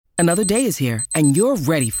Another day is here, and you're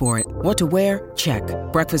ready for it. What to wear? Check.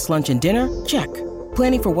 Breakfast, lunch, and dinner? Check.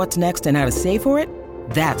 Planning for what's next and how to save for it?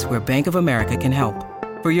 That's where Bank of America can help.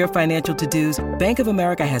 For your financial to-dos, Bank of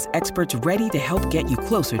America has experts ready to help get you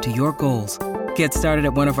closer to your goals. Get started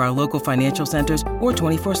at one of our local financial centers or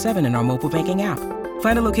 24/7 in our mobile banking app.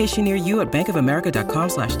 Find a location near you at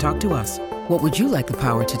bankofamerica.com/talktous. What would you like the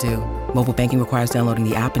power to do? Mobile banking requires downloading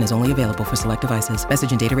the app and is only available for select devices.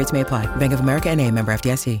 Message and data rates may apply. Bank of America N.A., member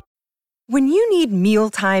FDIC. When you need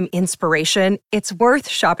mealtime inspiration, it's worth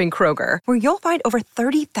shopping Kroger, where you'll find over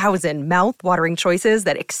 30,000 mouth-watering choices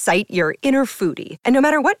that excite your inner foodie. And no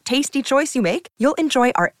matter what tasty choice you make, you'll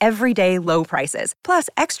enjoy our everyday low prices, plus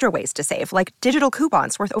extra ways to save, like digital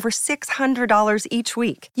coupons worth over $600 each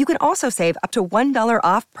week. You can also save up to $1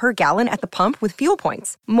 off per gallon at the pump with fuel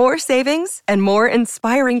points. More savings and more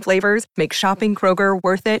inspiring flavors make shopping Kroger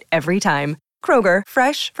worth it every time. Kroger,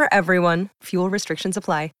 fresh for everyone. Fuel restrictions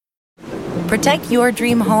apply. Protect your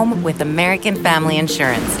dream home with American Family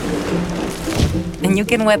Insurance. And you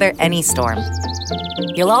can weather any storm.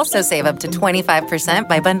 You'll also save up to 25%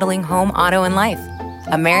 by bundling home, auto, and life.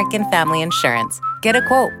 American Family Insurance. Get a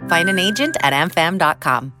quote. Find an agent at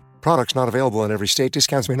amfam.com. Products not available in every state.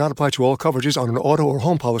 Discounts may not apply to all coverages on an auto or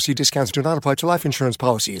home policy. Discounts do not apply to life insurance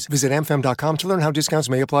policies. Visit amfam.com to learn how discounts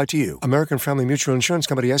may apply to you. American Family Mutual Insurance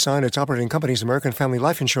Company, SI, and its operating companies, American Family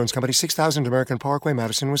Life Insurance Company, 6000 American Parkway,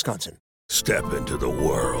 Madison, Wisconsin. Step into the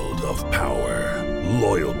world of power,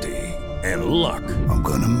 loyalty, and luck. I'm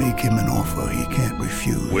gonna make him an offer he can't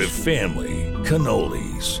refuse. With family,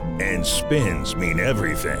 cannolis, and spins mean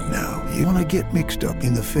everything. Now, you wanna get mixed up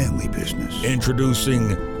in the family business.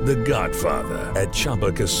 Introducing The Godfather at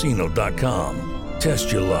ChumbaCasino.com.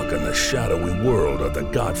 Test your luck in the shadowy world of The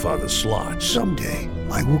Godfather slot. Someday,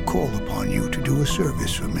 I will call upon you to do a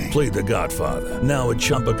service for me. Play The Godfather, now at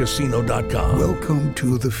ChumbaCasino.com. Welcome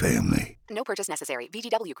to the family. No purchase necessary.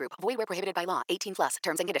 VGW Group. Void where prohibited by law. 18 plus.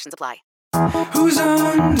 Terms and conditions apply. Who's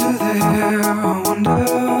under there? I wonder.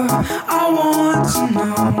 I want to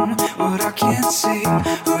know what I can't see.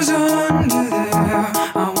 Who's under there?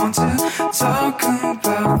 I want to talk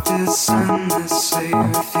about this endlessly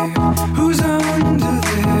with you. Who's under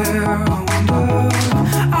there? I wonder.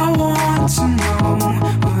 I want to know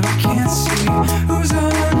what I can't see. Who's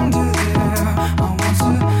under there? I want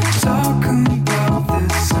to talk about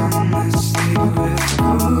this endlessly with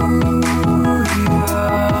you.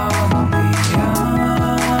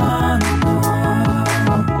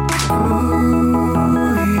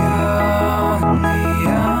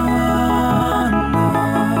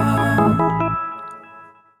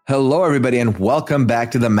 Hello, everybody, and welcome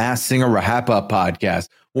back to the Masked Singer RHAP-Up podcast.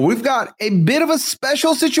 Well, we've got a bit of a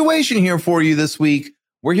special situation here for you this week.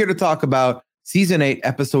 We're here to talk about Season 8,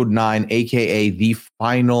 Episode 9, a.k.a. the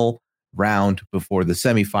final round before the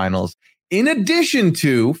semifinals. In addition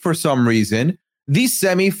to, for some reason, the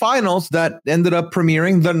semifinals that ended up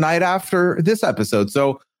premiering the night after this episode.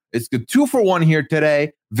 So it's a 2-for-1 here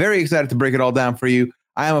today. Very excited to break it all down for you.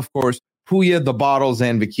 I am, of course, Puya, the Bottles,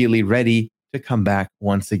 and Vakili, ready to come back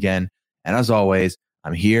once again. And as always,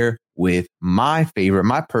 I'm here with my favorite,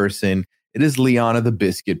 my person. It is Liana the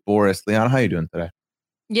Biscuit Boris. Liana, how you doing today?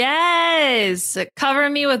 Yes. Cover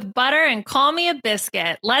me with butter and call me a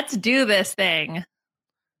biscuit. Let's do this thing.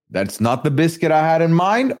 That's not the biscuit I had in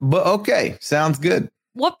mind, but okay. Sounds good.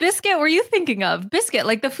 What biscuit were you thinking of? Biscuit,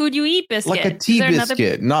 like the food you eat biscuit. Like a tea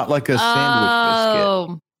biscuit, not like a sandwich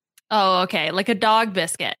biscuit. Oh, okay. Like a dog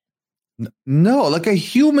biscuit. No, like a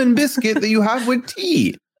human biscuit that you have with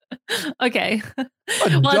tea. Okay. A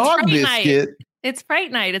dog biscuit. It's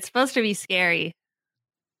Fright Night. It's supposed to be scary.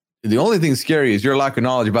 The only thing scary is your lack of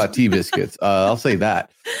knowledge about tea biscuits. I'll say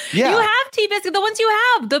that. Yeah. You have tea biscuits. The ones you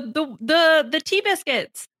have. The tea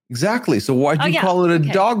biscuits. Exactly. So why do you call it a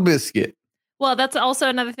dog biscuit? Well, that's also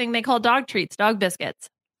another thing they call dog treats, dog biscuits.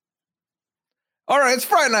 All right, it's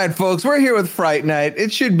Fright Night, folks. We're here with Fright Night.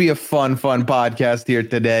 It should be a fun podcast here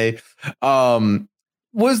today.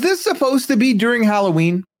 Was this supposed to be during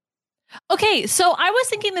Halloween? Okay, so I was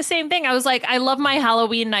thinking the same thing. I was like, I love my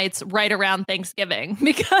Halloween nights right around Thanksgiving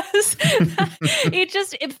because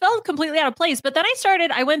it felt completely out of place. But then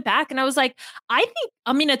I went back and I was like,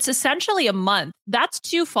 it's essentially a month. That's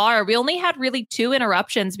too far. We only had really 2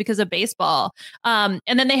 interruptions because of baseball. And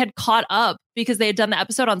then they had caught up because they had done the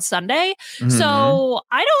episode on Sunday. Mm-hmm. So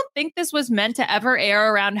I don't think this was meant to ever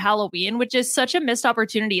air around Halloween, which is such a missed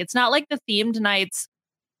opportunity. It's not like the themed nights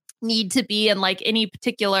need to be in like any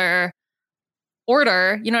particular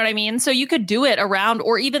order, you know what I mean? So you could do it around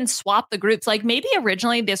or even swap the groups. Like maybe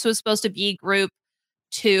originally this was supposed to be group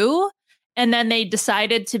 2 and then they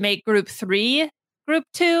decided to make group 3 group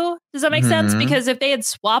 2. Does that make sense? Because if they had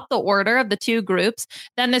swapped the order of the 2 groups,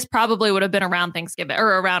 then this probably would have been around Thanksgiving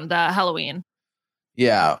or around Halloween.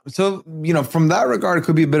 Yeah. So, from that regard, it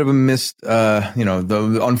could be a bit of a missed,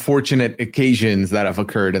 the unfortunate occasions that have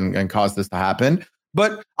occurred and caused this to happen.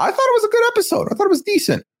 But I thought it was a good episode. I thought it was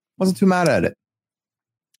decent. Wasn't too mad at it.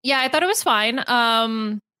 Yeah, I thought it was fine.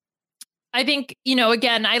 I think,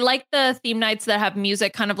 again, I like the theme nights that have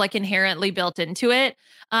music kind of like inherently built into it.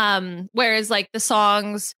 Whereas like the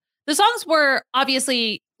songs were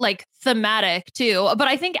obviously like thematic too. But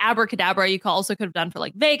I think Abracadabra you also could have done for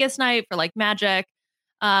like Vegas night, for like Magic.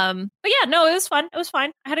 But yeah, no, it was fun. It was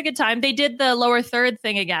fine. I had a good time. They did the lower third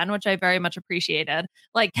thing again, which I very much appreciated.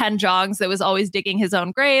 Like Ken Jongs that was always digging his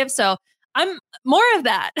own grave. So I'm more of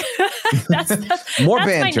that. that's more that's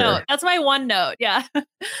banter. My note. That's my one note. Yeah.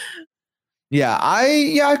 Yeah,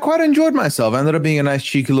 I quite enjoyed myself. Ended up being a nice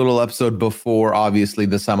cheeky little episode before obviously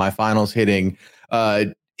the semifinals hitting.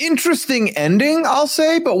 Interesting ending, I'll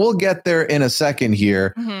say, but we'll get there in a second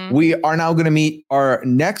here. We are now going to meet our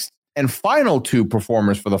next and final 2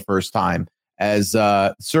 performers for the first time as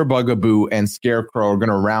Sir Bugaboo and Scarecrow are going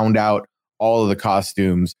to round out all of the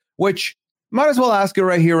costumes, which might as well ask it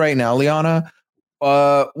right here, right now, Liana.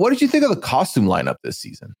 What did you think of the costume lineup this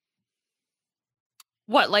season?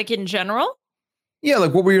 What, like in general? Yeah,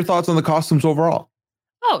 like what were your thoughts on the costumes overall?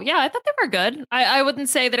 Oh, yeah, I thought they were good. I wouldn't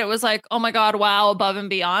say that it was like, oh my God, wow, above and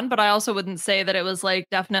beyond, but I also wouldn't say that it was like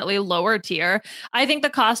definitely lower tier. I think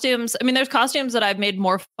the costumes, there's costumes that I've made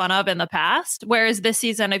more fun of in the past, whereas this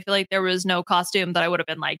season, I feel like there was no costume that I would have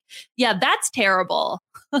been like, yeah, that's terrible.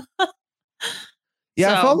 Yeah,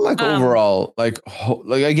 so, I felt like overall, like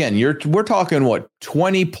again, we're talking what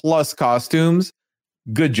 20 plus costumes.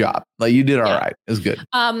 Good job. Like you did all right. It was good.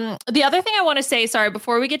 The other thing I want to say, sorry,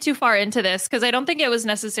 before we get too far into this, because I don't think it was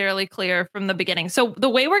necessarily clear from the beginning. So the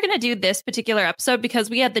way we're going to do this particular episode, because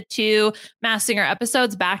we had the 2 Masked Singer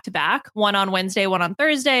episodes back to back, one on Wednesday, one on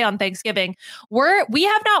Thursday on Thanksgiving. We've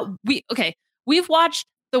watched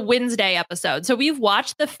the Wednesday episode. So we've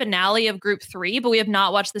watched the finale of group 3, but we have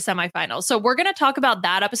not watched the semifinals. So we're going to talk about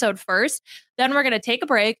that episode first. Then we're going to take a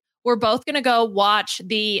break. We're both going to go watch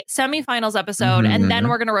the semifinals episode and then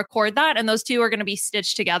we're going to record that. And those 2 are going to be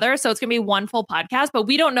stitched together. So it's going to be one full podcast, but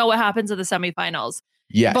we don't know what happens in the semifinals.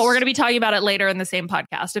 Yes. But we're going to be talking about it later in the same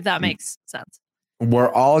podcast, if that makes sense.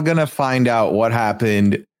 We're all going to find out what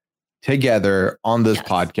happened together on this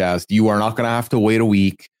podcast. You are not going to have to wait a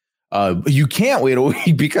week. You can't wait a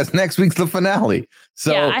week because next week's the finale.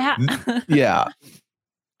 So yeah,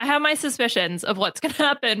 I have my suspicions of what's going to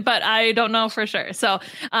happen, but I don't know for sure. So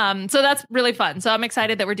that's really fun. So I'm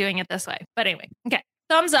excited that we're doing it this way. But anyway, okay.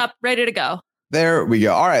 Thumbs up, ready to go. There we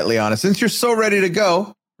go. All right, Liana, since you're so ready to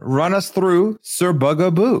go, run us through Sir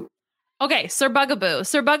Bugaboo. Okay, Sir Bugaboo.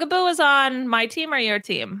 Sir Bugaboo is on my team or your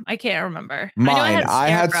team? I can't remember. Mine. I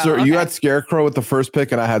had You had Scarecrow with the first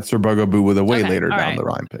pick, and I had Sir Bugaboo with a way later down the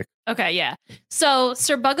line pick. Okay, yeah. So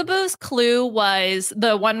Sir Bugaboo's clue was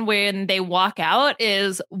the one when they walk out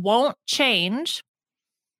is won't change.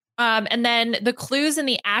 And then the clues in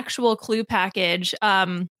the actual clue package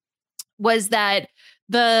was that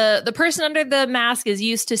the person under the mask is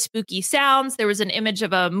used to spooky sounds. There was an image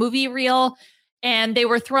of a movie reel. And they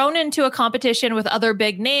were thrown into a competition with other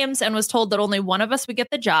big names and was told that only one of us would get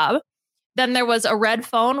the job. Then there was a red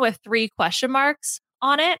phone with 3 question marks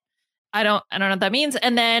on it. I don't know what that means.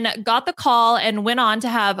 And then got the call and went on to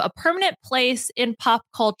have a permanent place in pop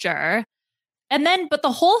culture. And then, but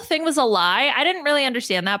the whole thing was a lie. I didn't really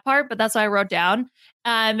understand that part, but that's what I wrote down.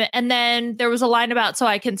 And then there was a line about, so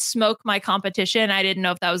I can smoke my competition. I didn't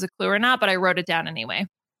know if that was a clue or not, but I wrote it down anyway.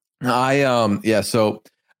 So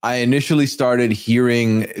I initially started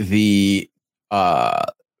hearing the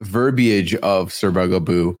verbiage of Sir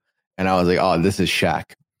Bugaboo, and I was like, "Oh, this is Shaq."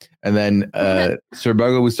 And then Sir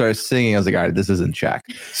Bugaboo started singing. I was like, "All right, this isn't Shaq."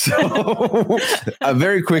 So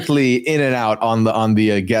very quickly in and out on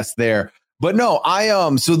the guest there. But no,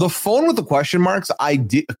 so the phone with the question marks,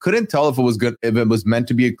 couldn't tell if it was good, if it was meant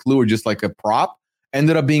to be a clue or just like a prop.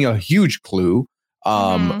 Ended up being a huge clue.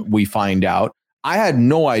 We find out. I had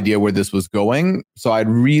no idea where this was going, so I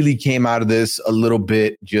really came out of this a little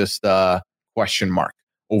bit just question mark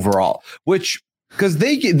overall. Which, because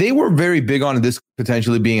they were very big on this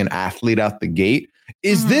potentially being an athlete out the gate.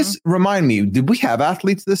 Is this, remind me, did we have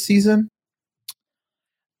athletes this season?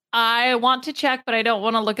 I want to check, but I don't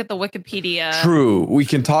want to look at the Wikipedia. True. We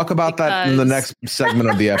can talk about that in the next segment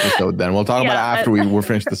of the episode then. We'll talk about it after we're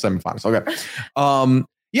finished the semifinals. Okay.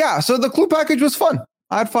 So the clue package was fun.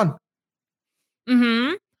 I had fun.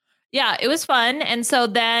 Yeah, it was fun. And so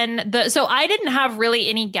then so I didn't have really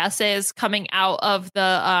any guesses coming out of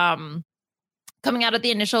the coming out of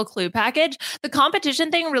the initial clue package. The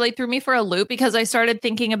competition thing really threw me for a loop because I started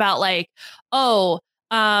thinking about like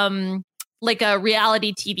a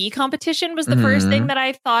reality TV competition was the first thing that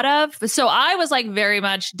I thought of. So I was like very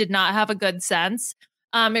much did not have a good sense.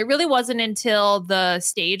 It really wasn't until the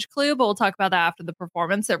stage clue, but we'll talk about that after the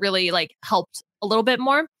performance, that really like helped a little bit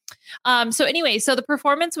more. So anyway, so the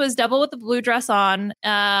performance was Devil with the Blue Dress On,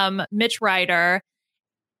 Mitch Ryder.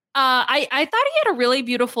 I thought he had a really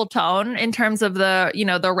beautiful tone in terms of the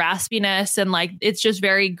raspiness and like it's just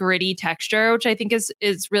very gritty texture, which I think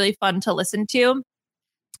is really fun to listen to.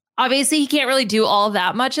 Obviously, he can't really do all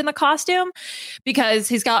that much in the costume because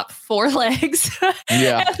he's got 4 legs.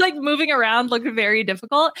 Yeah. And like moving around looked very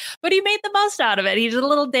difficult, but he made the most out of it. He did a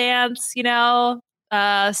little dance,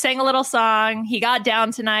 sang a little song. He got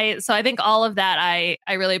down tonight. So I think all of that, I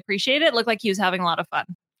really appreciate it. It looked like he was having a lot of fun.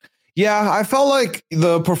 Yeah, I felt like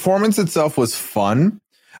the performance itself was fun.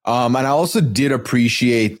 And I also did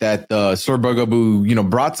appreciate that Sir Bugaboo,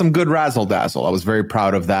 brought some good razzle dazzle. I was very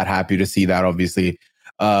proud of that. Happy to see that, obviously.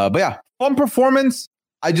 But yeah, fun performance.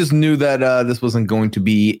 I just knew that this wasn't going to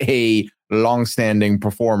be a long-standing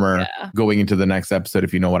performer going into the next episode,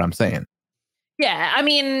 if you know what I'm saying. Yeah, I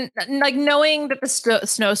mean, like knowing that the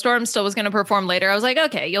Snowstorm still was going to perform later, I was like,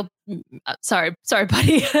 okay, you'll. Sorry,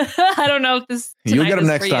 buddy. I don't know if this. You'll get him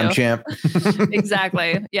next time, champ.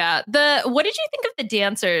 Exactly. Yeah. What did you think of the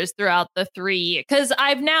dancers throughout the 3? Because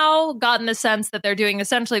I've now gotten the sense that they're doing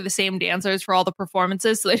essentially the same dancers for all the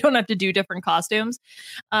performances, so they don't have to do different costumes.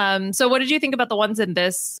 So, what did you think about the ones in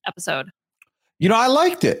this episode? I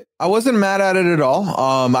liked it. I wasn't mad at it at all.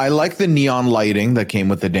 I liked the neon lighting that came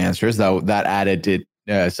with the dancers. That added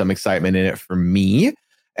some excitement in it for me.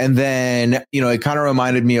 And then, it kind of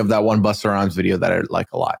reminded me of that one Busta Rhymes video that I like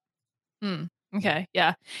a lot. Okay.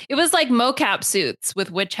 Yeah. It was like mocap suits with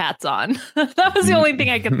witch hats on. That was the only thing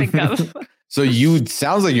I could think of. So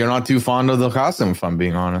sounds like you're not too fond of the costume, if I'm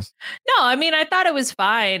being honest. No, I mean, I thought it was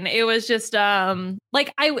fine. It was just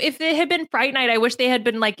if it had been Fright Night, I wish they had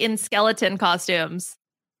been like in skeleton costumes,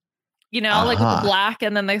 like with the black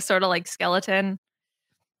and then they sort of like skeleton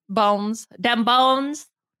bones, dem bones.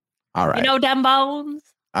 All right. Dem bones.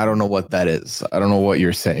 I don't know what that is. I don't know what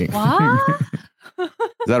you're saying. What? Is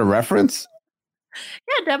that a reference?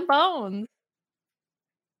 Yeah, dem bones.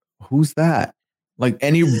 Who's that? Like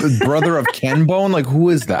any brother of Ken Bone? Like who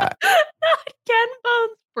is that? Ken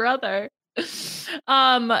Bone's brother. It's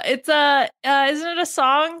isn't it a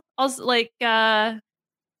song? Also like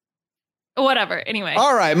whatever. Anyway.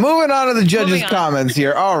 All right, moving on to the judges' comments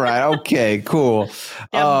here. All right, okay, cool.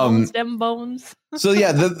 Dem bones. So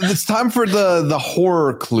yeah, it's time for the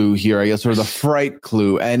horror clue here, I guess, or the fright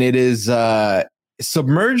clue, and it is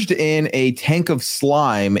submerged in a tank of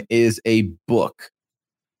slime is a book.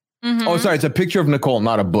 Mm-hmm. Oh, sorry. It's a picture of Nicole,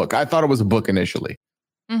 not a book. I thought it was a book initially.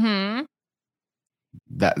 Mm-hmm.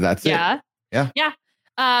 That's it. Yeah.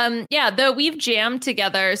 We've jammed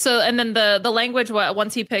together. So, and then the language,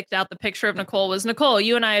 once he picked out the picture of Nicole, was Nicole,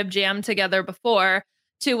 you and I have jammed together before,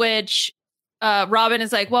 to which Robin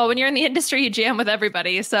is like, well, when you're in the industry, you jam with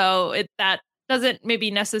everybody. So that doesn't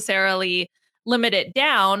maybe necessarily limit it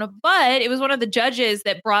down, but it was one of the judges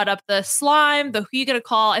that brought up the slime, the who you gonna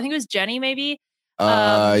call, I think it was Jenny, maybe.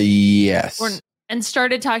 Yes. And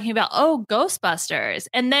started talking about, Ghostbusters.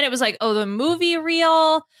 And then it was like, the movie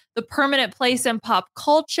reel, the permanent place in pop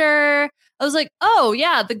culture. I was like,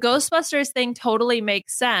 the Ghostbusters thing totally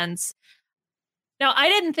makes sense. Now, I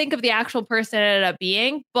didn't think of the actual person it ended up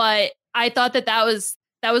being, but I thought that was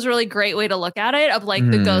a really great way to look at it, of like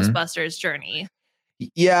the Ghostbusters journey.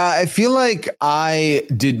 Yeah, I feel like I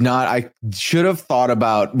should have thought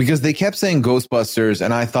about, because they kept saying Ghostbusters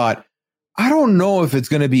and I thought, I don't know if it's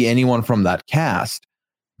going to be anyone from that cast.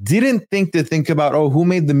 Didn't think about, who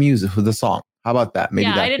made the music for the song? How about that? Maybe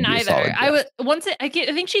I didn't either. I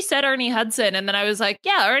think she said Ernie Hudson, and then I was like,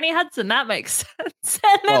 yeah, Ernie Hudson, that makes sense.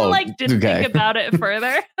 And then didn't think about it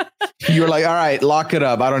further. You were like, all right, lock it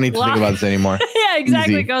up. I don't need to think about this anymore. Yeah,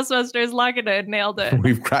 exactly. Easy. Ghostbusters, lock it in, nailed it.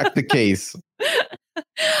 We've cracked the case.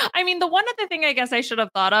 I mean, the one other thing I guess I should have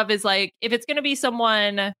thought of is like, if it's going to be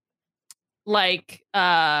someone like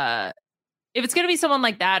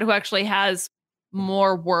that who actually has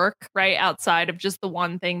more work right outside of just the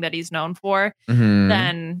one thing that he's known for,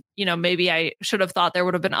 then maybe I should have thought there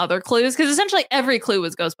would have been other clues, because essentially every clue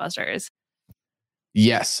was Ghostbusters.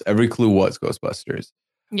 Yes, every clue was Ghostbusters.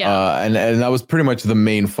 Yeah, and that was pretty much the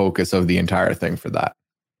main focus of the entire thing for that.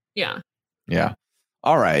 Yeah.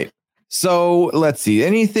 All right. So let's see.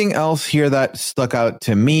 Anything else here that stuck out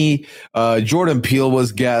to me? Jordan Peele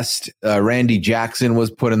was guest. Randy Jackson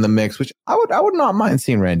was put in the mix, which I would not mind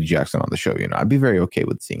seeing Randy Jackson on the show. I'd be very okay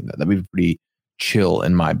with seeing that. That'd be pretty chill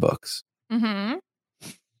in my books. Mm-hmm.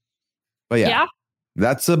 But yeah,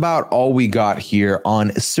 that's about all we got here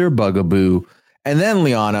on Sir Bugaboo. And then,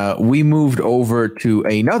 Liana, we moved over to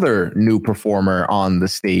another new performer on the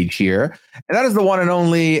stage here. And that is the one and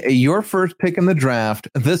only, your first pick in the draft,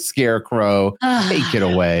 the Scarecrow. Take it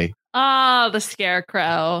away. Oh, the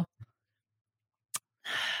Scarecrow.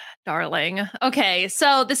 Darling. Okay,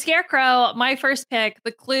 so the Scarecrow, my first pick,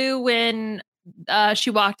 the clue when she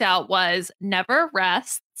walked out was never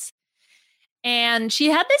rests. And she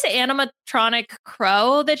had this animatronic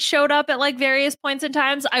crow that showed up at like various points in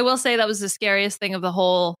times. I will say that was the scariest thing of the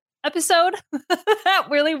whole episode. That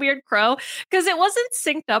really weird crow, because it wasn't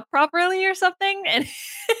synced up properly or something. And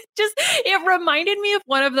it reminded me of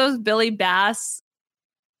one of those Billy Bass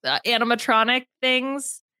animatronic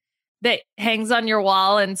things that hangs on your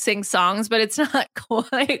wall and sings songs, but it's not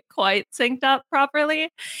quite synced up properly.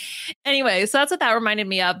 Anyway, so that's what that reminded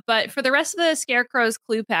me of. But for the rest of the Scarecrow's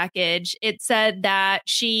clue package, it said that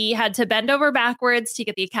she had to bend over backwards to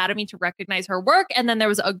get the Academy to recognize her work. And then there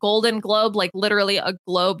was a Golden Globe, like literally a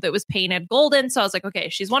globe that was painted golden. So I was like, okay,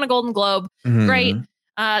 she's won a Golden Globe. Mm-hmm. Great.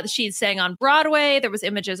 She sang on Broadway. There was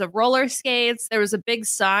images of roller skates. There was a big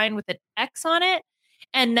sign with an X on it.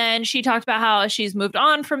 And then she talked about how she's moved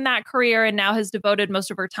on from that career and now has devoted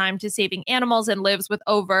most of her time to saving animals and lives with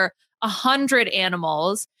over 100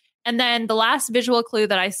 animals. And then the last visual clue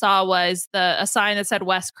that I saw was a sign that said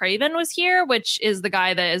Wes Craven was here, which is the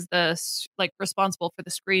guy that is responsible for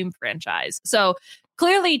the Scream franchise. So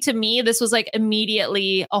clearly to me, this was like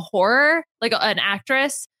immediately a horror, like an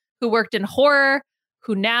actress who worked in horror,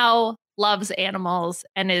 who now loves animals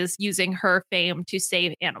and is using her fame to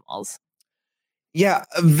save animals. Yeah,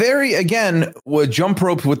 we'll jump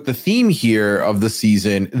rope with the theme here of the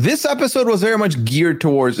season. This episode was very much geared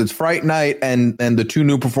towards it's Fright Night, and the two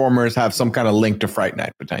new performers have some kind of link to Fright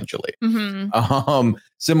Night potentially. Mm-hmm.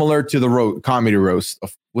 Similar to the comedy roast.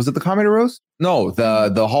 Was it the comedy roast? No,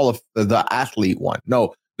 the Hall of the athlete one.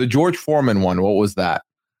 No, the George Foreman one. What was that?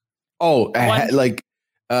 Oh,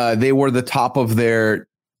 they were the top of their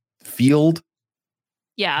field.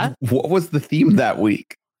 Yeah. What was the theme that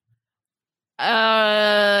week?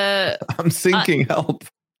 I'm sinking. Help.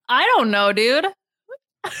 I don't know, dude.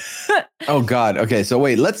 Oh God. Okay. So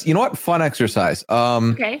wait, you know what? Fun exercise.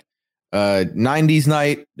 Okay. 90s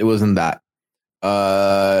night. It wasn't that.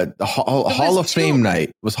 Hall of Fame night.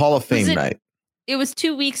 It was Hall of Fame night. It was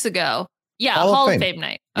 2 weeks ago. Yeah. Hall of Fame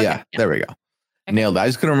night. Okay. Yeah. There we go. Nailed it. I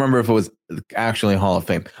just couldn't remember if it was actually Hall of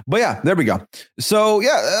Fame. But yeah, there we go. So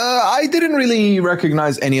yeah, I didn't really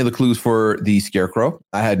recognize any of the clues for the Scarecrow.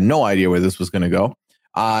 I had no idea where this was going to go.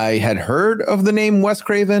 I had heard of the name Wes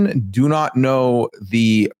Craven, do not know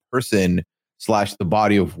the person / the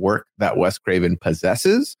body of work that Wes Craven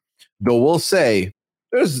possesses. Though we'll say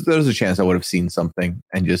there's a chance I would have seen something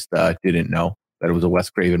and just didn't know that it was a Wes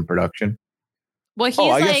Craven production. Well, he's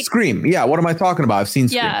I guess Scream. Yeah, what am I talking about? I've seen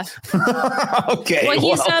Scream. Yeah. Okay. Well,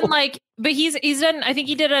 he's done he's done. I think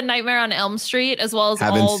he did a Nightmare on Elm Street as well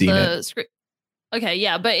as Okay,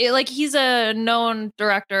 yeah, but he's a known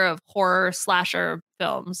director of horror slasher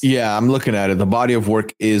films. Yeah, I'm looking at it. The body of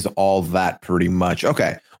work is all that pretty much.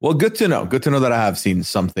 Okay, well, good to know. Good to know that I have seen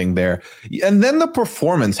something there. And then the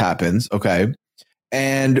performance happens. Okay,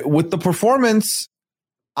 and with the performance,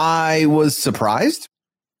 I was surprised.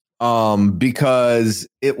 Because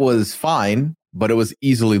it was fine, but it was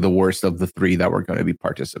easily the worst of the three that were going to be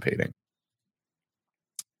participating.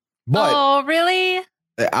 But oh, really?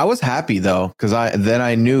 I was happy though, because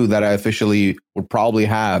I knew that I officially would probably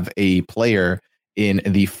have a player in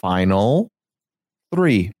the final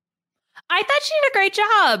three. I thought she did a great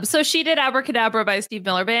job. So she did Abracadabra by Steve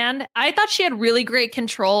Miller Band. I thought she had really great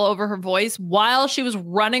control over her voice while she was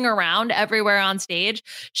running around everywhere on stage.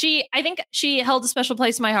 I think she held a special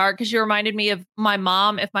place in my heart because she reminded me of my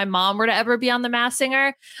mom. If my mom were to ever be on The Masked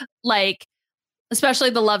Singer, especially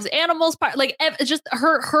the loves animals part, just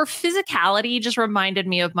her physicality just reminded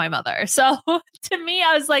me of my mother. So to me,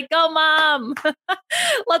 I was like, go mom,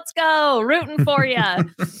 let's go, rooting for you.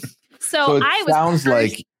 So I was sounds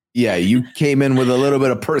like. Yeah, you came in with a little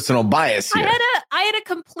bit of personal bias here. I had a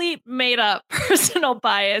complete made up personal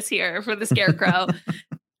bias here for the Scarecrow.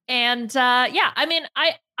 And I mean,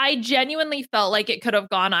 I genuinely felt like it could have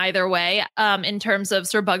gone either way in terms of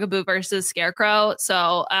Sir Bugaboo versus Scarecrow.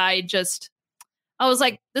 So I was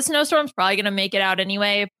like, the snowstorm's probably going to make it out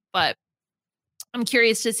anyway, but I'm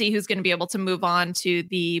curious to see who's going to be able to move on to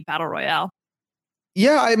the Battle Royale.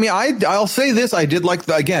 Yeah, I mean, I'll say this. I did like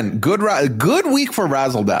good week for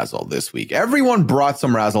Razzle Dazzle this week. Everyone brought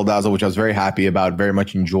some Razzle Dazzle, which I was very happy about, very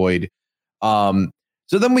much enjoyed. So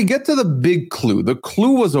then we get to the big clue. The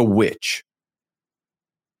clue was a witch.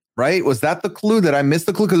 right? Was that the clue? That I missed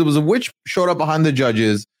the clue? Because it was a witch showed up behind the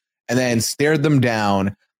judges and then stared them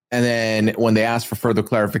down. And then when they asked for further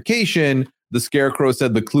clarification, the scarecrow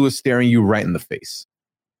said the clue is staring you right in the face.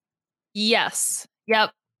 Yes.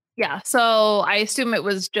 Yep. Yeah. So I assume it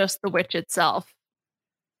was just the witch itself.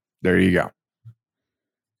 There you go.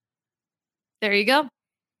 There you go.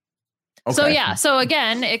 Okay. So yeah. So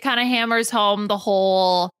again, it kind of hammers home the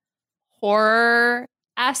whole horror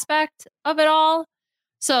aspect of it all.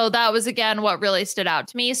 So that was, again, what really stood out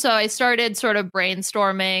to me. So I started sort of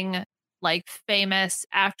brainstorming like famous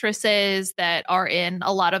actresses that are in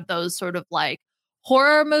a lot of those sort of like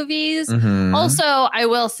horror movies. Mhm. Also, I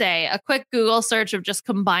will say a quick Google search of just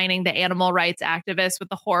combining the animal rights activist with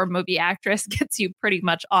the horror movie actress gets you pretty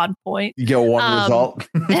much on point. You get one result.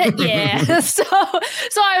 Yeah. So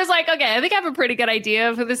I was like, okay, I think I have a pretty good idea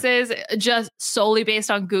of who this is, just solely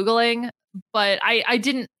based on Googling. But I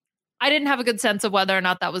didn't have a good sense of whether or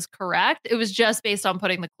not that was correct. It was just based on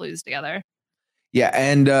putting the clues together. Yeah.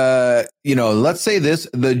 And, let's say this,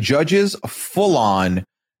 the judges full on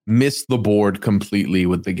missed the board completely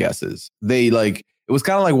with the guesses. It was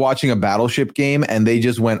kind of like watching a battleship game, and they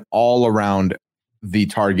just went all around the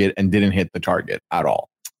target and didn't hit the target at all.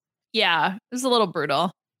 Yeah, it was a little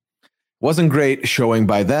brutal. Wasn't great showing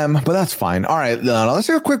by them, but that's fine. All right, let's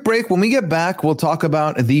take a quick break. When we get back, we'll talk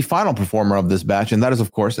about the final performer of this batch, and that is,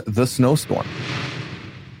 of course, the Snowstorm.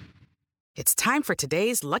 It's time for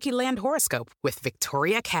today's Lucky Land horoscope with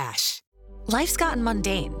Victoria Cash. Life's gotten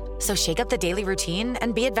mundane, so shake up the daily routine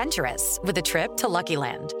and be adventurous with a trip to Lucky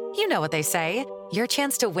Land. You know what they say, your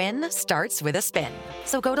chance to win starts with a spin.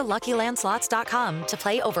 So go to LuckyLandSlots.com to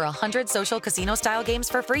play over 100 social casino-style games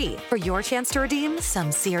for free for your chance to redeem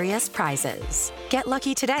some serious prizes. Get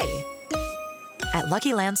lucky today at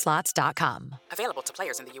LuckyLandSlots.com. Available to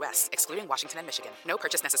players in the U.S., excluding Washington and Michigan. No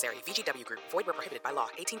purchase necessary. VGW Group. Void where prohibited by law.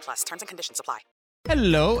 18+. Terms and conditions apply.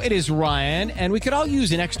 Hello, it is Ryan, and we could all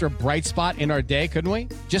use an extra bright spot in our day, couldn't we?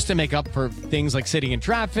 Just to make up for things like sitting in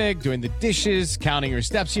traffic, doing the dishes, counting your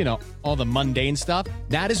steps, all the mundane stuff.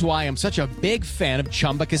 That is why I'm such a big fan of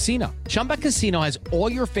Chumba Casino. Chumba Casino has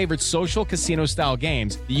all your favorite social casino-style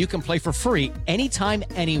games that you can play for free anytime,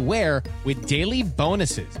 anywhere with daily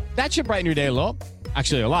bonuses. That should brighten your day a little.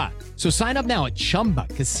 Actually, a lot. So sign up now at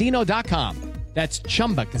ChumbaCasino.com. That's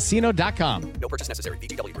ChumbaCasino.com. No purchase necessary.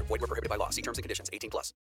 VGW Group. Void where prohibited by law. See terms and conditions.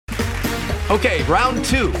 18+. Okay, round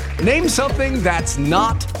two. Name something that's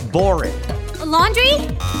not boring. A laundry?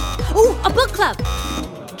 Ooh, a book club.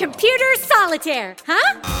 Computer solitaire,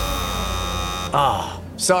 huh? Ah,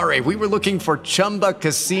 sorry. We were looking for Chumba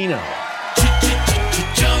Casino.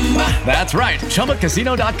 That's right.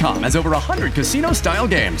 ChumbaCasino.com has over 100 casino-style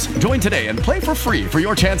games. Join today and play for free for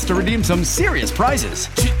your chance to redeem some serious prizes.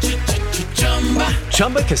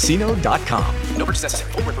 ChumbaCasino.com. No purchase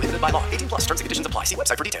necessary. Void where prohibited by law. 18+. Terms and conditions apply. See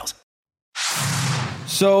website for details.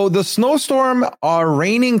 So the Snowstorm, our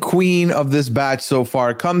reigning queen of this batch so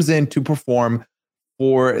far, comes in to perform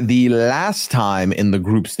for the last time in the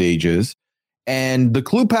group stages. And the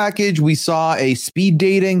clue package, we saw a speed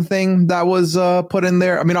dating thing that was put in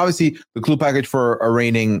there. I mean, obviously, the clue package for a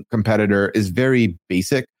reigning competitor is very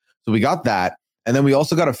basic. So we got that. And then we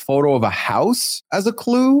also got a photo of a house as a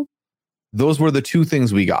clue. Those were the two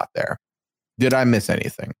things we got there. Did I miss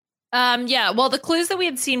anything? Yeah. Well, the clues that we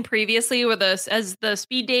had seen previously were as the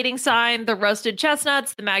speed dating sign, the roasted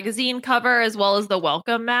chestnuts, the magazine cover, as well as the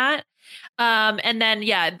welcome mat. And then,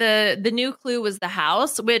 yeah, the new clue was the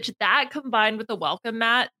house, which that combined with the welcome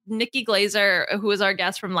mat. Nikki Glazer, who was our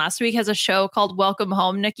guest from last week, has a show called Welcome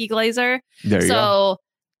Home, Nikki Glazer. There you go.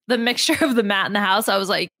 The mixture of the mat and the house, I was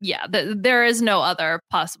like, yeah, there is no other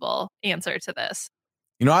possible answer to this.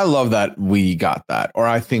 I love that we got that, or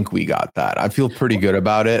I think we got that. I feel pretty good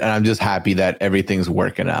about it, and I'm just happy that everything's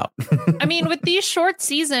working out. I mean, with these short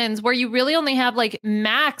seasons where you really only have like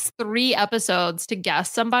max 3 episodes to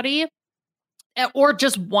guess somebody, or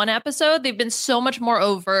just 1 episode, they've been so much more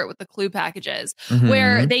overt with the clue packages,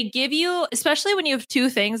 where they give you, especially when you have 2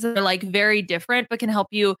 things that are like very different, but can help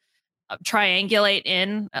you triangulate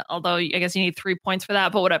in, although I guess you need 3 points for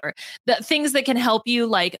that, but whatever. The things that can help you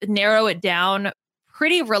like narrow it down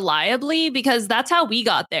pretty reliably, because that's how we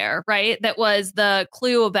got there, right? That was the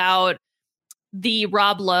clue about the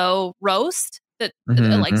Rob Lowe roast, that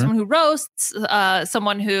like someone who roasts,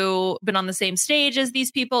 someone who been on the same stage as these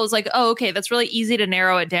people is like, oh, okay, that's really easy to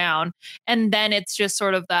narrow it down. And then it's just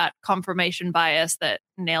sort of that confirmation bias that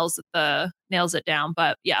nails it down.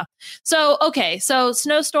 But yeah. So, okay. So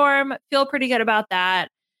Snowstorm, feel pretty good about that.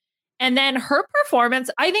 And then her performance,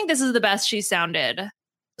 I think this is the best she sounded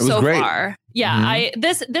was so great. far. Yeah,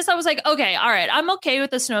 Mhm. I was like, okay, all right, I'm okay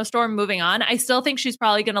with the snowstorm moving on. I still think she's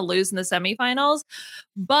probably going to lose in the semifinals,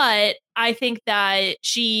 but I think that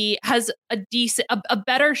she has a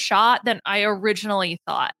better shot than I originally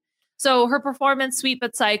thought. So her performance, Sweet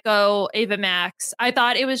But Psycho, Ava Max, I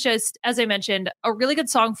thought it was just, as I mentioned, a really good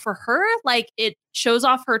song for her. Like it shows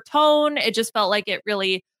off her tone. It just felt like it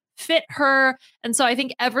really fit her. And so I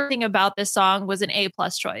think everything about this song was an A+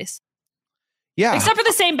 choice. Yeah. Except for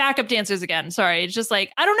the same backup dancers again. Sorry. It's just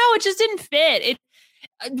like, I don't know. It just didn't fit. It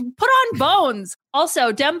put on Bones.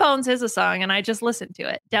 Also, Dem Bones is a song and I just listened to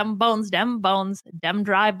it. Dem Bones, Dem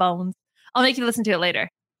Dry Bones. I'll make you listen to it later.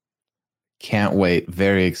 Can't wait.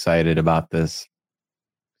 Very excited about this.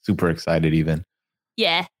 Super excited even.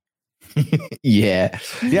 Yeah. Yeah.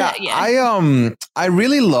 I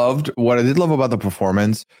really loved what I did love about the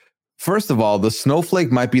performance. First of all, the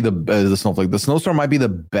snowstorm might be the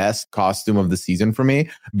best costume of the season for me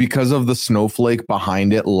because of the snowflake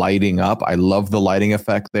behind it lighting up. I love the lighting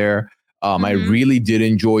effect there. I really did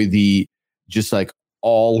enjoy the just like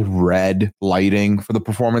all red lighting for the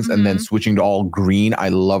performance and then switching to all green. I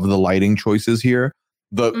love the lighting choices here.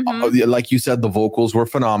 Like you said, the vocals were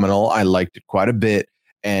phenomenal. I liked it quite a bit.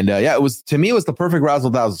 And it was the perfect Razzle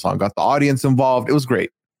Dazzle song. Got the audience involved. It was great.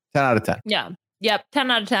 10 out of 10. Yeah. Yep. 10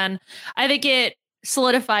 out of 10. I think it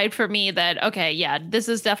solidified for me that, okay, yeah, this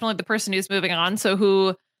is definitely the person who's moving on. So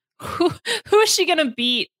who is she going to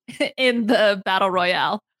beat in the battle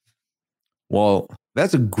royale? Well,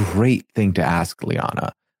 that's a great thing to ask,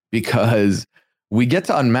 Liana, because we get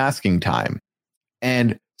to unmasking time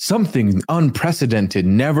and something unprecedented,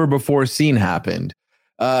 never before seen happened.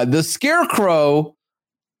 The Scarecrow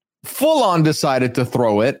full on decided to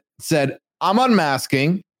throw it, said, I'm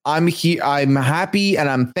unmasking. I'm here. I'm happy and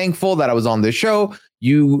I'm thankful that I was on this show.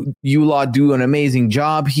 You lot do an amazing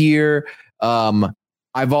job here.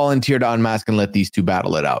 I volunteered to unmask and let these two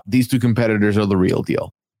battle it out. These two competitors are the real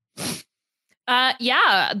deal.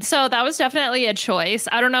 Yeah. So that was definitely a choice.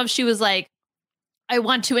 I don't know if she was like, I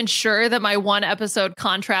want to ensure that my 1 episode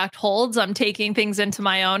contract holds. I'm taking things into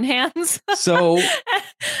my own hands. So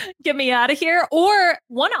get me out of here. Or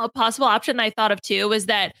one possible option I thought of too was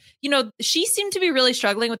that, she seemed to be really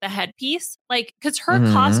struggling with the headpiece, like, because her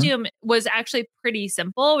costume was actually pretty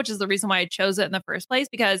simple, which is the reason why I chose it in the first place,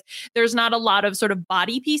 because there's not a lot of sort of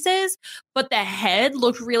body pieces, but the head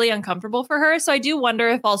looked really uncomfortable for her. So I do wonder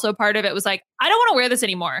if also part of it was like, I don't want to wear this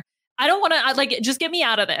anymore. I don't want to just get me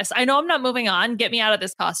out of this. I know I'm not moving on. Get me out of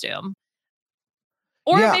this costume.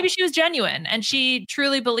 Or maybe she was genuine and she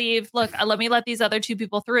truly believed, look, let me let these other 2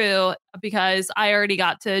 people through because I already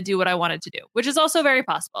got to do what I wanted to do, which is also very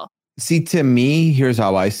possible. See, to me, here's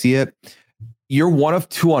how I see it. You're one of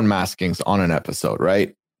 2 unmaskings on an episode,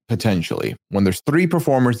 right? Potentially. When there's 3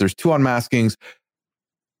 performers, there's 2 unmaskings.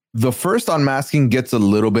 The first unmasking gets a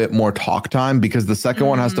little bit more talk time because the second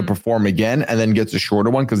one has to perform again and then gets a shorter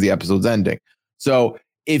one because the episode's ending. So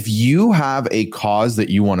if you have a cause that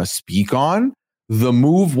you want to speak on, the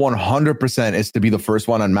move 100% is to be the first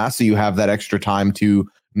one unmasked. So you have that extra time to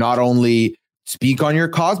not only speak on your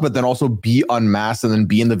cause, but then also be unmasked and then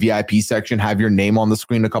be in the VIP section, have your name on the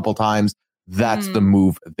screen a couple times. That's the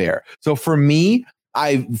move there. So for me,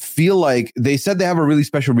 I feel like they said they have a really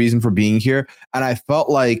special reason for being here. And I felt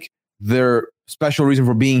like their special reason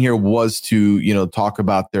for being here was to, talk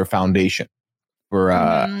about their foundation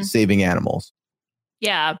for saving animals.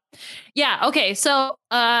 Yeah. Yeah. Okay. So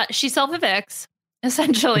she self-evicts,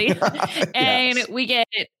 essentially. And we get,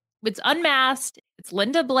 it's unmasked. It's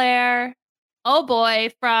Linda Blair. Oh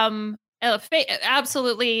boy. From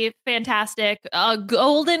absolutely fantastic,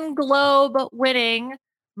 Golden Globe winning,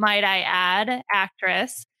 might I add,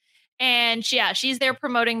 actress. And she's there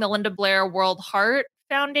promoting the Linda Blair World Heart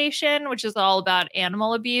Foundation, which is all about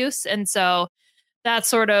animal abuse. And so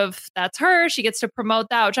that's her. She gets to promote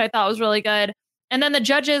that, which I thought was really good. And then the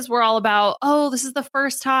judges were all about, oh, this is the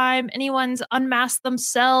first time anyone's unmasked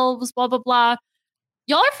themselves, blah, blah, blah.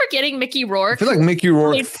 Y'all are forgetting Mickey Rourke. I feel like Mickey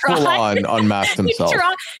Rourke full on unmasked himself.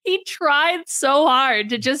 He tried so hard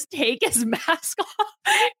to just take his mask off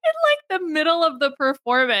in like the middle of the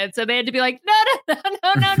performance. And they had to be like, no.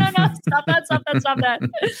 Stop that.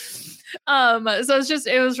 So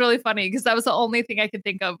it was really funny because that was the only thing I could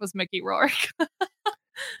think of was Mickey Rourke.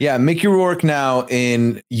 Yeah, Mickey Rourke now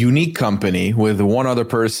in unique company with one other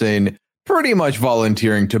person pretty much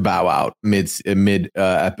volunteering to bow out mid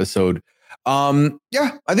episode. I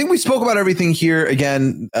think we spoke about everything here.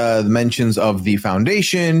 Again, the mentions of the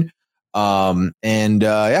foundation. Thanks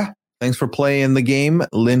for playing the game,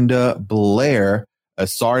 Linda Blair.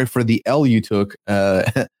 Sorry for the L you took,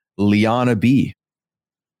 Liana B.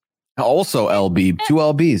 Also LB, 2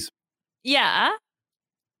 LBs. Yeah.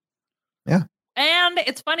 Yeah. And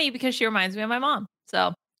it's funny because she reminds me of my mom.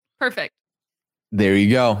 So perfect. There you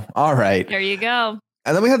go. All right. There you go.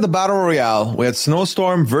 And then we had the Battle Royale. We had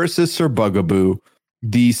Snowstorm versus Sir Bugaboo.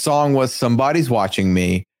 The song was Somebody's Watching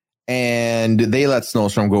Me. And they let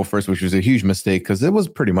Snowstorm go first, which was a huge mistake because it was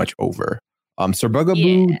pretty much over. Sir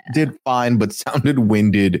Bugaboo did fine, but sounded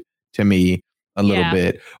winded to me a little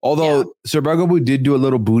bit. Although Sir Bugaboo did do a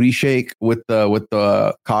little booty shake with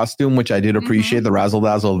the costume, which I did appreciate, the razzle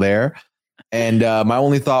dazzle there. And my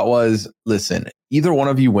only thought was, listen, either one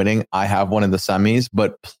of you winning, I have one in the semis,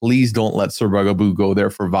 but please don't let Sir Bugaboo go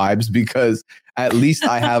there for vibes, because at least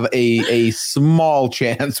I have a small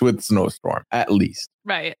chance with Snowstorm, at least.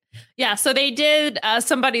 Right. Yeah. So they did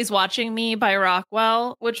Somebody's Watching Me by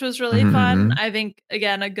Rockwell, which was really fun. I think,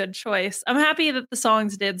 again, a good choice. I'm happy that the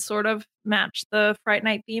songs did sort of match the Fright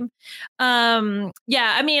Night theme.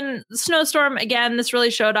 Yeah, I mean, Snowstorm, again, this really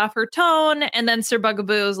showed off her tone. And then Sir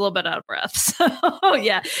Bugaboo was a little bit out of breath. So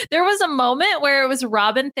yeah, there was a moment where it was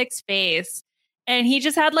Robin Thicke's face. And he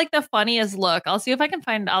just had like the funniest look. I'll see if I can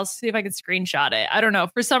screenshot it. I don't know.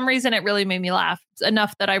 For some reason, it really made me laugh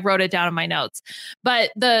enough that I wrote it down in my notes. But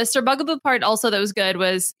the Sir Bugaboo part also that was good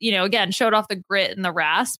was, you know, again, showed off the grit and the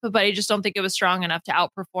rasp, but I just don't think it was strong enough to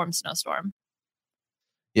outperform Snowstorm.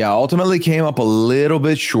 Yeah, ultimately came up a little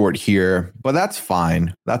bit short here, but that's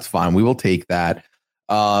fine. That's fine. We will take that.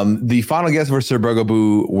 The final guests for Sir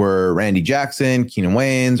Bugaboo were Randy Jackson, Keenan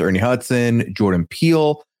Wayans, Ernie Hudson, Jordan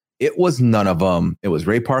Peele. It was none of them. It was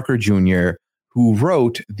Ray Parker Jr. who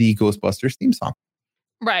wrote the Ghostbusters theme song.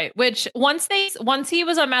 Right. Which once he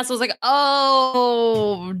was unmasked, I was like,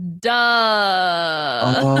 oh,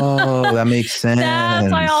 duh. Oh, that makes sense.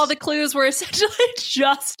 That's why all the clues were essentially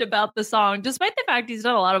just about the song, despite the fact he's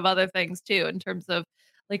done a lot of other things too, in terms of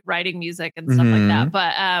like writing music and stuff like that.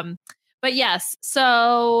 But yes,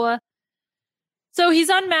 so he's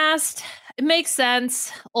unmasked. It makes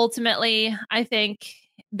sense. Ultimately, I think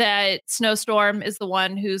that Snowstorm is the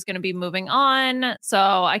one who's going to be moving on. So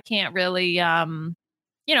I can't really, I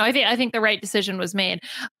think the right decision was made.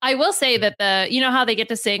 I will say that how they get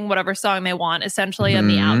to sing whatever song they want essentially in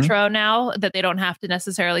the outro now, that they don't have to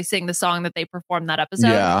necessarily sing the song that they performed that episode.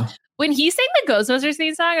 Yeah. When he sang the Ghostbusters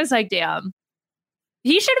theme song, I was like, damn,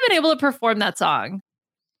 he should have been able to perform that song.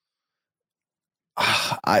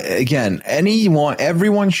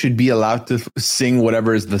 Everyone should be allowed to sing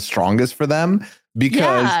whatever is the strongest for them,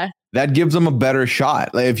 because that gives them a better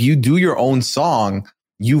shot. Like, if you do your own song,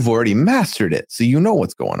 you've already mastered it, so you know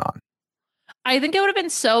what's going on. I think it would have been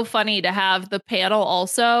so funny to have the panel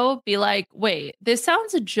also be like, wait, this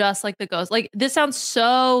sounds just like the Ghost. Like, this sounds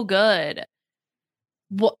so good.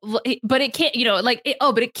 But it can't,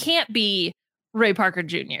 but it can't be Ray Parker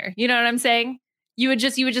Jr. You know what I'm saying? You would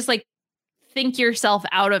just like think yourself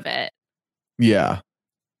out of it. Yeah.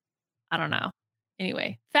 I don't know.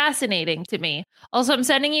 Anyway, fascinating to me. Also, I'm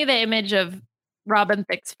sending you the image of Robin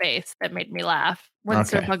Thicke's face that made me laugh when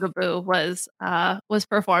Sir Bugaboo was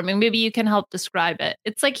performing. Maybe you can help describe it.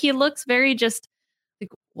 It's like he looks very just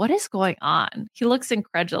like, what is going on? He looks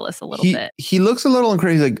incredulous a little bit. He looks a little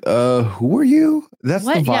incredulous, like, who are you? That's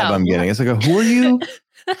the vibe I'm getting. It's like, who are you?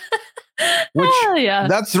 Which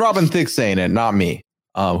that's Robin Thicke saying it, not me.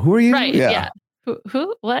 Who are you? Right. Yeah.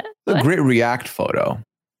 Who? What? A great React photo.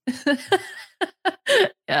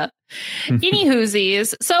 Yeah. Any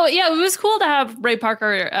whoosies. So yeah, it was cool to have Ray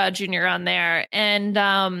Parker Jr. on there, and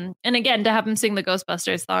again to have him sing the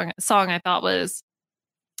Ghostbusters song I thought was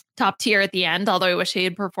top tier at the end. Although I wish he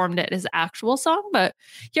had performed it his actual song, but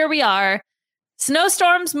here we are.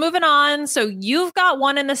 Snowstorm's moving on. So you've got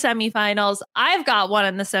one in the semifinals. I've got one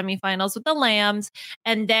in the semifinals with the Lambs,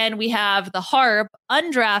 and then we have the Harp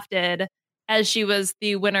undrafted, as she was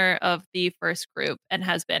the winner of the first group and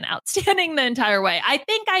has been outstanding the entire way. I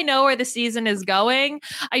think I know where the season is going.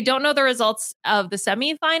 I don't know the results of the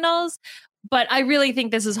semifinals, but I really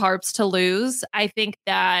think this is Harp's to lose. I think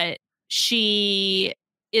that she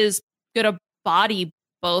is going to body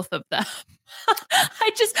both of them.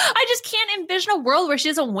 I just can't envision a world where she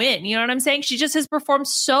doesn't win. You know what I'm saying? She just has performed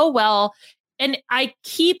so well. And I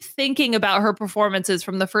keep thinking about her performances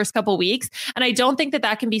from the first couple weeks. And I don't think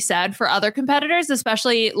that can be said for other competitors,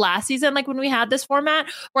 especially last season, like when we had this format,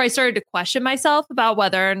 where I started to question myself about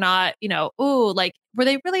whether or not, were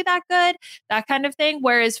they really that good? That kind of thing.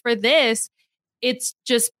 Whereas for this, it's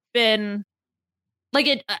just been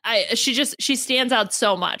like she stands out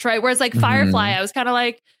so much, right? Whereas like Firefly, I was kind of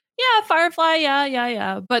like, yeah, Firefly,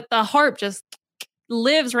 yeah. But the Harp just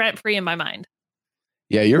lives rent free in my mind.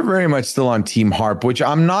 Yeah, you're very much still on Team Harp, which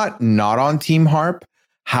I'm not on Team Harp.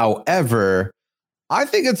 However, I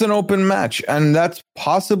think it's an open match, and that's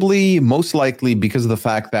possibly most likely because of the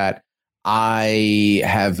fact that I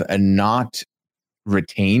have not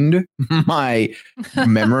retained my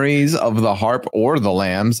memories of the Harp or the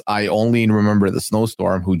Lambs. I only remember the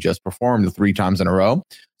Snowstorm, who just performed 3 times in a row.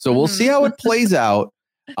 So we'll see how it plays out.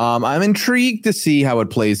 I'm intrigued to see how it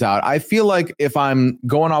plays out. I feel like if I'm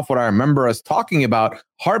going off what I remember us talking about,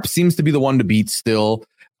 Harp seems to be the one to beat still.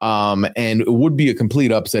 And it would be a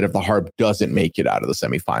complete upset if the Harp doesn't make it out of the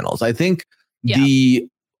semifinals. I think the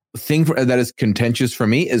thing that is contentious for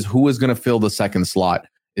me is who is going to fill the second slot.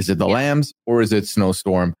 Is it the Lambs or is it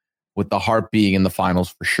Snowstorm, with the Harp being in the finals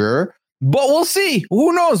for sure? But we'll see.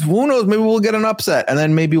 Who knows? Maybe we'll get an upset, and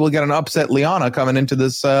then maybe we'll get an upset Liana coming into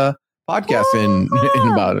this podcast in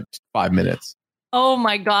about 5 minutes. Oh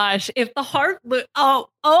my gosh. If the Harp, no.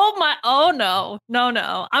 I'm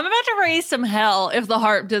about to raise some hell if the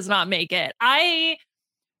Harp does not make it. I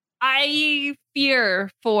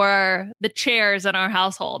fear for the chairs in our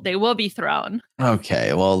household. They will be thrown.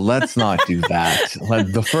 Okay, well, let's not do that.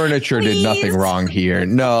 The furniture did nothing wrong here.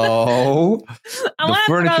 No, the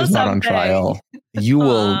furniture's not on trial. You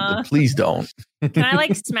will, please don't. Can I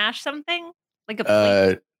like smash something? Like a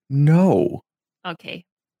plate? No. Okay.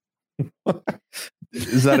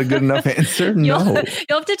 Is that a good enough answer? No.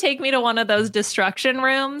 You'll have to take me to one of those destruction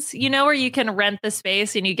rooms, where you can rent the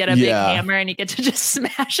space and you get a big hammer and you get to just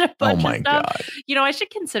smash a bunch of stuff. God. I should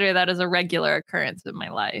consider that as a regular occurrence in my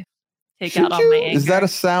life. Take out all my anger. Is that a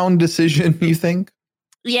sound decision, you think?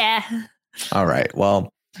 Yeah. All right.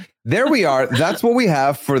 Well, there we are. That's what we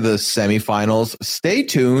have for the semifinals. Stay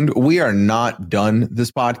tuned. We are not done this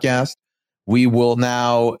podcast. We will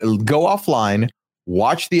now go offline,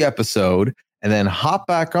 watch the episode, and then hop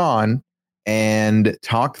back on and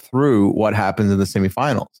talk through what happens in the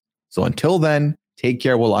semifinals. So until then, take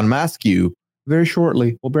care. We'll unmask you very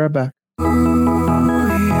shortly. We'll be right back.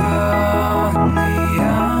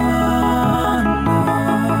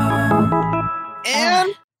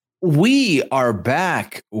 And we are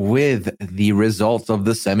back with the results of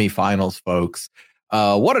the semifinals, folks.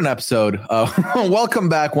 What an episode. Welcome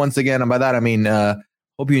back once again. And by that, I mean,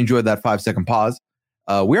 hope you enjoyed that 5-second pause.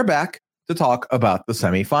 We're back to talk about the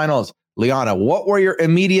semifinals. Liana, what were your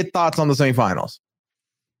immediate thoughts on the semifinals?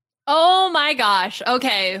 Oh my gosh.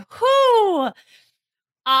 Okay. Whew.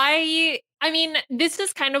 I mean, this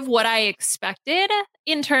is kind of what I expected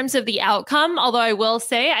in terms of the outcome. Although I will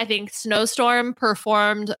say, I think Snowstorm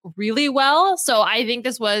performed really well. So I think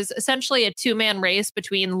this was essentially a 2-man race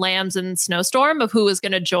between Lambs and Snowstorm of who was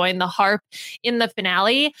going to join the Harp in the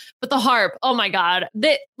finale. But the Harp, oh my God,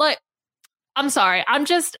 I'm sorry.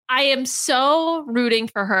 I am so rooting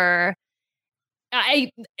for her.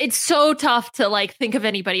 It's so tough to think of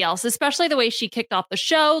anybody else, especially the way she kicked off the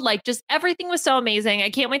show. Just everything was so amazing. I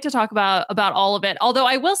can't wait to talk about all of it. Although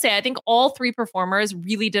I will say, I think all 3 performers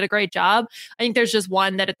really did a great job. I think there's just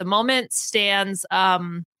one that at the moment stands, I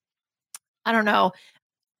don't know.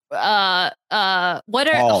 What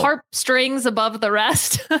are harp strings above the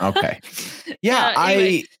rest? Okay. Yeah.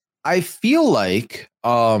 Anyway. I feel like,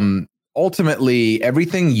 ultimately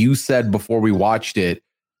everything you said before we watched it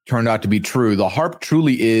turned out to be true. The Harp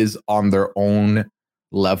truly is on their own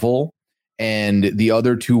level, and the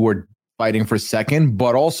other 2 were fighting for second.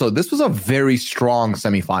 But also, this was a very strong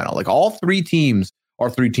semifinal.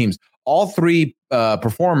 All 3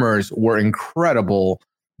 performers were incredible,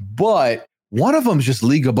 but one of them is just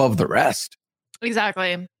league above the rest.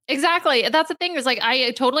 Exactly. That's the thing, is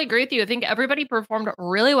I totally agree with you. I think everybody performed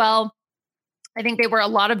really well. I think they were a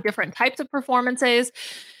lot of different types of performances.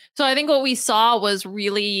 So I think what we saw was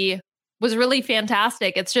really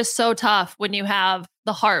fantastic. It's just so tough when you have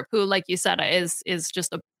the Harp, who, like you said, is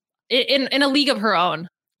just in a league of her own.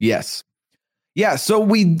 Yes. Yeah. So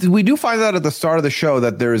we do find out at the start of the show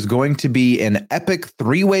that there is going to be an epic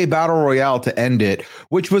 3-way battle royale to end it,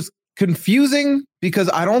 which was confusing because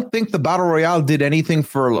I don't think the battle royale did anything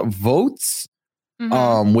for votes.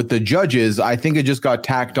 With the judges. I think it just got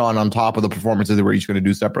tacked on top of the performances that we're each going to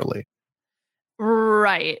do separately.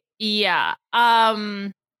 Right. Yeah.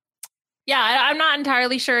 I'm not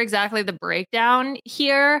entirely sure exactly the breakdown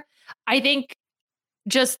here. I think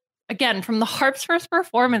just, again, from the Harp's first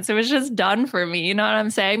performance, it was just done for me. You know what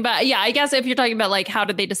I'm saying? But yeah, I guess if you're talking about how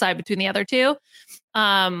did they decide between the other 2?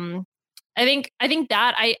 I think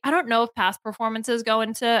that I don't know if past performances go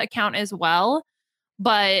into account as well,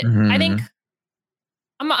 but I think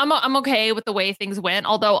I'm okay with the way things went.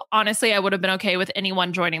 Although honestly, I would have been okay with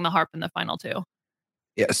anyone joining the Harp in the final 2.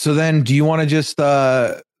 Yeah. So then, do you want to just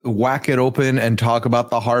whack it open and talk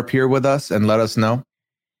about the Harp here with us and let us know?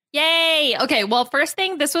 Yay! Okay. Well, first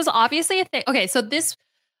thing, this was obviously a thing. Okay, so this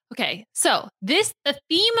Okay, so the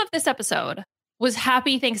theme of this episode was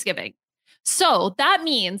Happy Thanksgiving. So that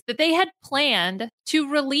means that they had planned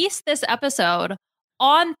to release this episode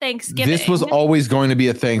on Thanksgiving. This was always going to be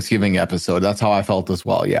a Thanksgiving episode. That's how I felt as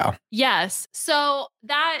well. Yeah. Yes. So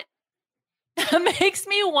that makes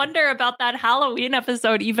me wonder about that Halloween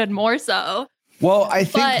episode even more so. Well, I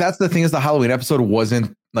think that's the thing is the Halloween episode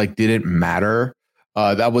didn't matter.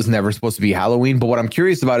 That was never supposed to be Halloween. But what I'm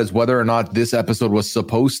curious about is whether or not this episode was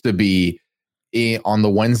supposed to be on the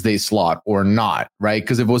Wednesday slot or not, right?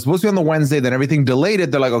 Because if it was supposed to be on the Wednesday, then everything delayed it.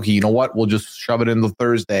 They're like, okay, you know what? We'll just shove it in the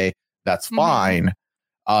Thursday. That's fine.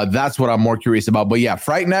 That's what I'm more curious about. But yeah,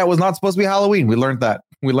 Fright Night was not supposed to be Halloween. We learned that.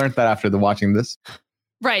 After watching this.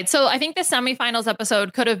 Right. So I think the semifinals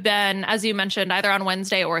episode could have been, as you mentioned, either on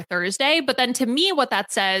Wednesday or Thursday. But then to me, what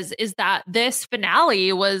that says is that this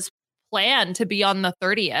finale was planned to be on the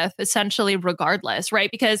 30th, essentially regardless,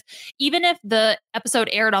 right? Because even if the episode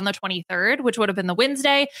aired on the 23rd, which would have been the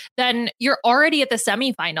Wednesday, then you're already at the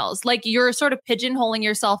semifinals. Like you're sort of pigeonholing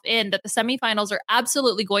yourself in that the semifinals are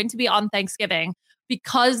absolutely going to be on Thanksgiving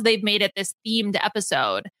because they've made it this themed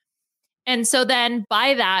episode. And so then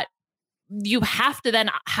by that, you have to then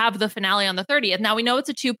have the finale on the 30th. Now we know it's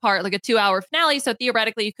a 2-part, like a 2-hour finale. So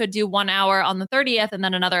theoretically you could do 1 hour on the 30th and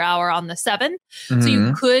then another hour on the 7th. So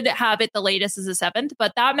you could have it the latest as the 7th,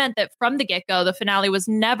 but that meant that from the get-go, the finale was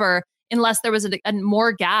never, unless there was a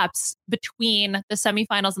more gaps between the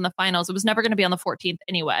semifinals and the finals, it was never going to be on the 14th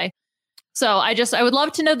anyway. So I would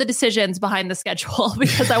love to know the decisions behind the schedule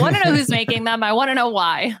because I want to know who's making them. I want to know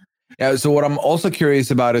why. Yeah. So what I'm also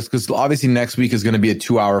curious about is because obviously next week is going to be a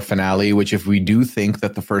 2-hour finale, which if we do think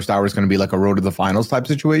that the first hour is going to be like a road to the finals type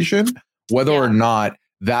situation, whether or not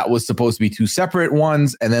that was supposed to be 2 separate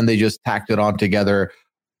ones and then they just tacked it on together.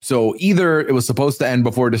 So either it was supposed to end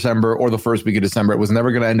before December or the first week of December. It was never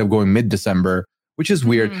going to end up going mid-December, which is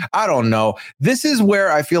weird. I don't know. This is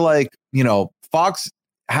where I feel like, Fox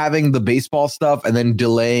having the baseball stuff and then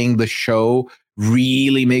delaying the show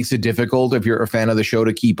really makes it difficult if you're a fan of the show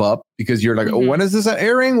to keep up because you're like, oh, when is this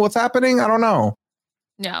airing? What's happening? I don't know.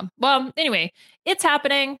 Yeah. Well, anyway, it's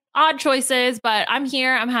happening. Odd choices, but I'm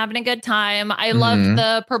here. I'm having a good time. I loved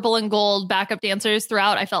the purple and gold backup dancers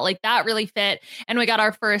throughout. I felt like that really fit. And we got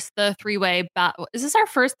the 3-way battle. Is this our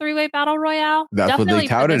first 3-way battle royale? That's definitely what they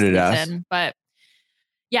touted it as. But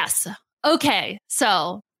yes. Okay.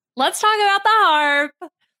 So let's talk about the harp.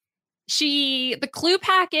 The clue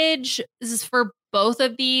package is for both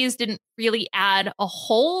of these didn't really add a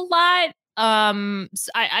whole lot.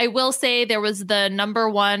 I will say there was the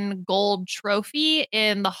 #1 gold trophy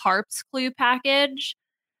in the harps clue package,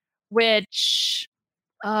 which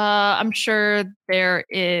I'm sure there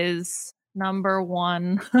is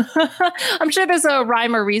 #1. I'm sure there's a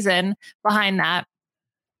rhyme or reason behind that.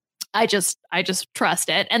 I just trust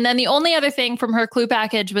it. And then the only other thing from her clue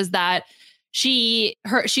package was that she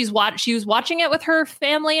was watching it with her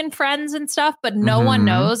family and friends and stuff, but no one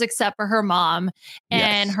knows except for her mom.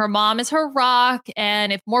 And her mom is her rock.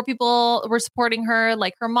 And if more people were supporting her,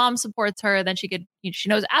 like her mom supports her, then she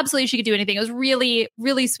knows absolutely she could do anything. It was really,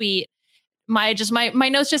 really sweet. My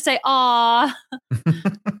notes just say, "Aw."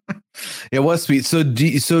 It was sweet.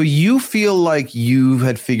 So you feel like you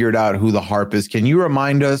had figured out who the harp is. Can you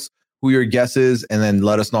remind us who your guess is and then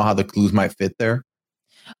let us know how the clues might fit there?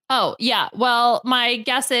 Oh, yeah. Well, my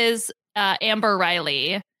guess is Amber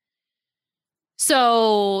Riley.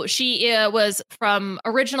 So she was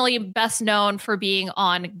originally best known for being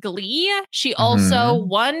on Glee. She also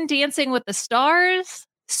won Dancing with the Stars.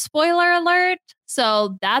 Spoiler alert.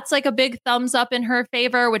 So that's like a big thumbs up in her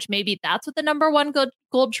favor, which maybe that's what the #1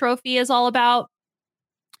 gold trophy is all about.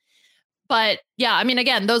 But yeah, I mean,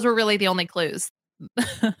 again, those were really the only clues.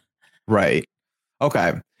 Right.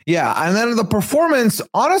 Okay. Yeah. And then the performance,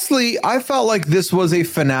 honestly, I felt like this was a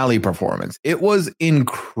finale performance. It was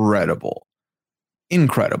incredible.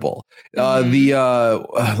 Incredible.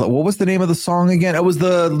 What was the name of the song again? It was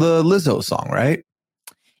the Lizzo song, right?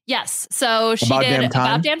 Yes. So she did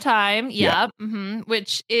About Damn Time. Yeah.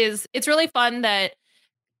 Which it's really fun that,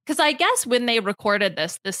 because I guess when they recorded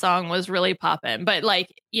this song was really poppin', but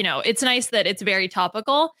it's nice that it's very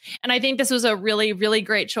topical. And I think this was a really, really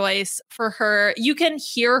great choice for her. You can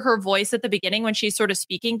hear her voice at the beginning when she's sort of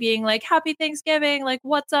speaking, being like, "Happy Thanksgiving," like,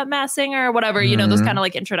 "What's up, Masked Singer," whatever, those kind of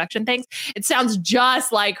like introduction things. It sounds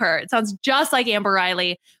just like her. It sounds just like Amber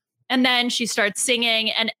Riley. And then she starts singing,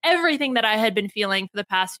 and everything that I had been feeling for the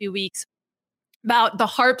past few weeks about the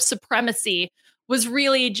harp supremacy was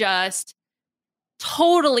really just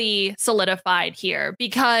totally solidified here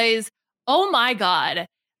because, oh my God,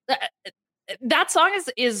 that song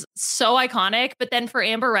is so iconic, but then for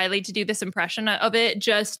Amber Riley to do this impression of it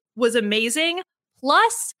just was amazing.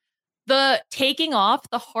 Plus the taking off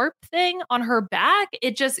the harp thing on her back,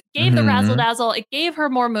 it just gave the razzle dazzle. It gave her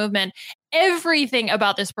more movement. Everything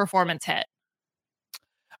about this performance hit.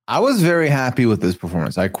 I was very happy with this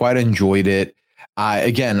performance. I quite enjoyed it.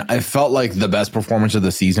 I felt like the best performance of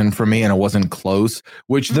the season for me, and it wasn't close,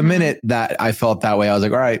 which the minute that I felt that way, I was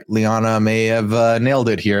like, all right, Liana may have nailed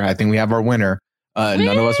it here. I think we have our winner.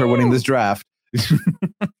 None of us are winning this draft.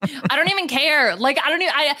 I don't even care. Like,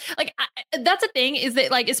 that's the thing is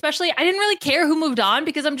that, like, especially I didn't really care who moved on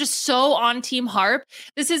because I'm just so on Team Harp.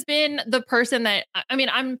 This has been the person that,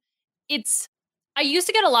 I used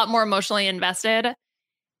to get a lot more emotionally invested.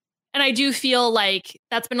 And I do feel like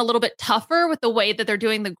that's been a little bit tougher with the way that they're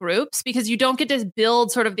doing the groups because you don't get to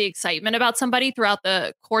build sort of the excitement about somebody throughout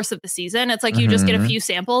the course of the season. It's like you just get a few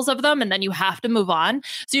samples of them and then you have to move on.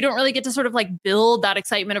 So you don't really get to sort of like build that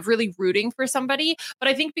excitement of really rooting for somebody. But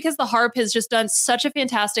I think because the Harp has just done such a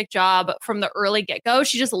fantastic job from the early get-go,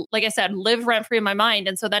 she just, like I said, lived rent-free in my mind.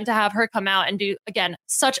 And so then to have her come out and do, again,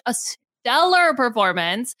 such a stellar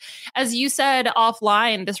performance. As you said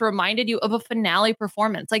offline, this reminded you of a finale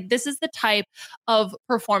performance. Like, this is the type of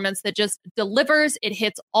performance that just delivers. It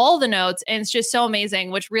hits all the notes and it's just so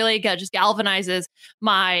amazing, which really just galvanizes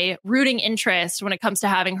my rooting interest when it comes to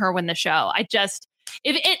having her win the show.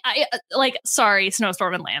 Sorry,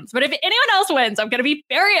 Snowstorm and Lambs, but if anyone else wins, I'm going to be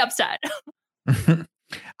very upset.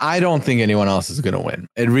 I don't think anyone else is going to win.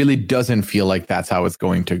 It really doesn't feel like that's how it's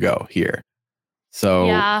going to go here. So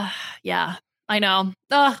yeah, I know.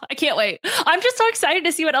 I can't wait. I'm just so excited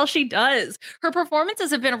to see what else she does. Her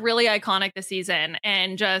performances have been really iconic this season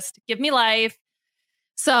and just give me life.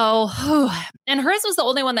 So, and hers was the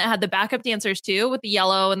only one that had the backup dancers too, with the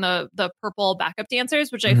yellow and the purple backup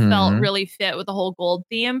dancers, which I felt really fit with the whole gold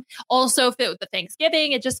theme. Also fit with the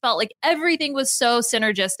Thanksgiving. It just felt like everything was so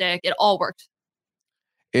synergistic. It all worked.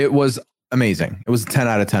 It was amazing. It was a 10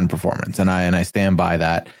 out of 10 performance. And I stand by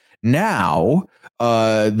that. Now,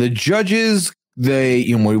 the judges,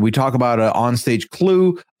 we talk about an onstage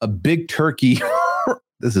clue, a big turkey.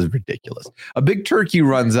 This is ridiculous. A big turkey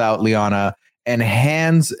runs out, Liana, and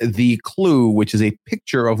hands the clue, which is a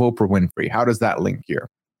picture of Oprah Winfrey. How does that link here?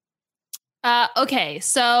 Okay,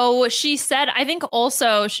 so she said, I think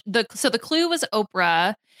also the clue was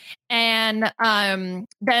Oprah. And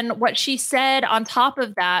then what she said on top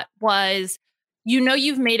of that was,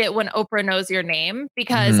 you've made it when Oprah knows your name,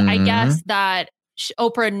 because I guess that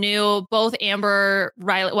Oprah knew both Amber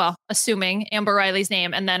Riley, well, assuming Amber Riley's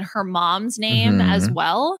name and then her mom's name as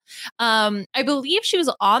well. I believe she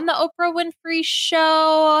was on the Oprah Winfrey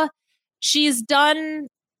Show. She's done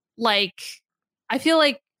I feel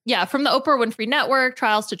like, from the Oprah Winfrey Network,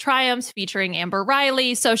 Trials to Triumphs featuring Amber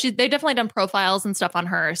Riley. So they've definitely done profiles and stuff on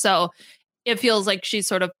her. So it feels like she's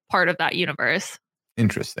sort of part of that universe.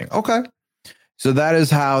 Interesting. Okay. So that is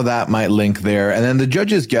how that might link there. And then the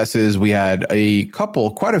judges' guesses, we had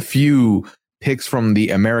quite a few picks from the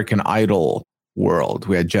American Idol world.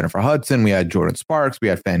 We had Jennifer Hudson, we had Jordan Sparks, we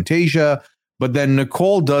had Fantasia, but then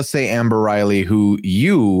Nicole does say Amber Riley, who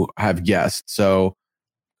you have guessed. So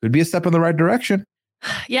could be a step in the right direction.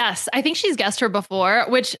 Yes, I think she's guessed her before,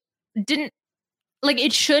 which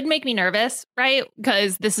it should make me nervous, right?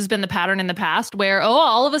 Because this has been the pattern in the past where,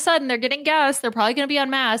 all of a sudden they're getting guessed. They're probably going to be on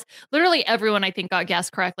Mass. Literally everyone, I think, got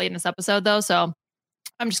guessed correctly in this episode, though. So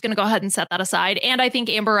I'm just going to go ahead and set that aside. And I think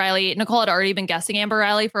Nicole had already been guessing Amber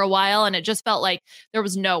Riley for a while, and it just felt like there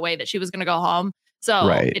was no way that she was going to go home. So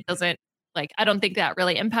It doesn't, I don't think that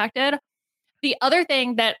really impacted. The other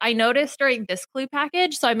thing that I noticed during this clue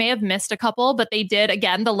package, so I may have missed a couple, but they did,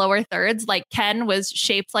 again, the lower thirds, Ken was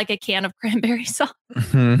shaped like a can of cranberry sauce.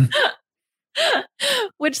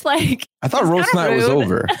 Which, I thought roast night was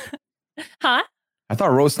over. Huh? I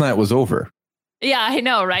thought roast night was over. Yeah, I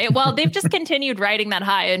know, right? Well, they've just continued riding that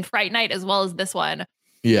high in Fright Night as well as this one.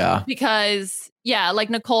 Yeah. Because,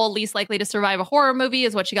 Nicole, least likely to survive a horror movie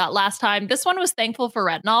is what she got last time. This one was thankful for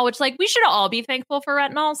retinol, which we should all be thankful for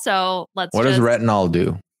retinol. So what does retinol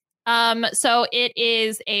do? So it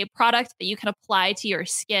is a product that you can apply to your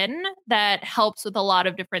skin that helps with a lot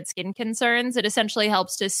of different skin concerns. It essentially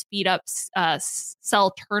helps to speed up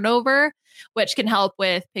cell turnover, which can help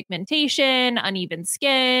with pigmentation, uneven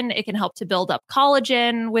skin. It can help to build up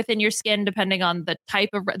collagen within your skin, depending on the type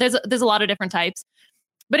of. There's a lot of different types.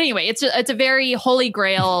 But anyway, it's a very holy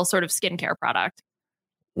grail sort of skincare product.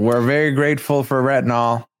 We're very grateful for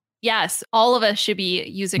retinol. Yes, all of us should be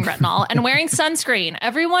using retinol and wearing sunscreen.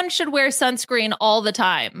 Everyone should wear sunscreen all the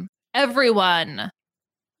time. Everyone.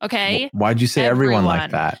 Okay? Why'd you say everyone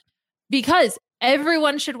like that? Because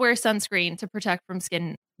everyone should wear sunscreen to protect from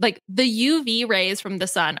skin. Like the UV rays from the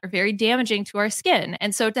sun are very damaging to our skin.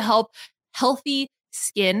 And so to help healthy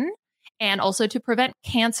skin and also to prevent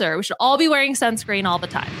cancer, we should all be wearing sunscreen all the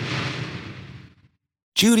time.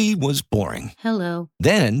 Judy was boring. Hello.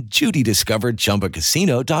 Then Judy discovered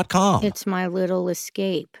ChumbaCasino.com. It's my little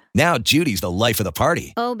escape. Now Judy's the life of the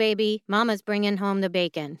party. Oh, baby, mama's bringing home the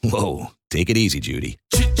bacon. Whoa, take it easy, Judy.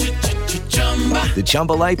 The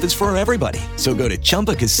Chumba life is for everybody. So go to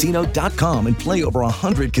ChumbaCasino.com and play over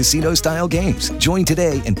 100 casino-style games. Join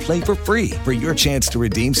today and play for free for your chance to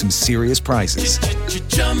redeem some serious prizes.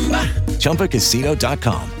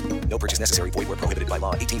 ChumbaCasino.com. No purchase necessary. Void where prohibited by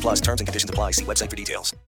law. 18 plus terms and conditions apply. See website for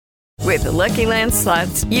details. With the Lucky Land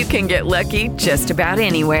Slots, you can get lucky just about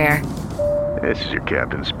anywhere. This is your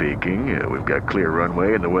captain speaking. We've got clear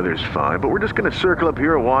runway and the weather's fine, but we're just going to circle up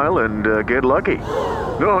here a while and get lucky.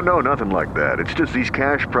 No, nothing like that. It's just these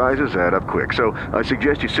cash prizes add up quick. So I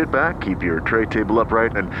suggest you sit back, keep your tray table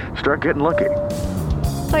upright, and start getting lucky.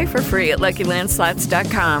 Play for free at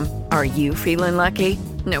LuckyLandSlots.com. Are you feeling lucky?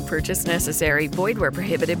 No purchase necessary. Void where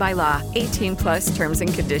prohibited by law. 18 plus terms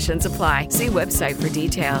and conditions apply. See website for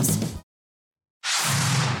details.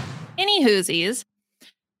 Any whoosies.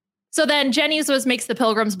 So then Jenny's was Makes the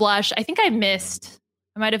Pilgrims Blush. I think I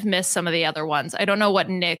might have missed some of the other ones. I don't know what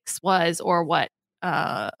Nick's was or what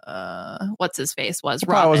what's his face was.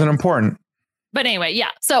 Probably wasn't important. But anyway,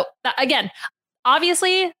 yeah. So again,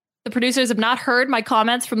 obviously the producers have not heard my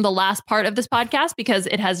comments from the last part of this podcast because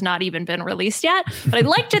it has not even been released yet. But I'd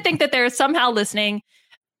like to think that they're somehow listening.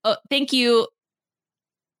 Thank you.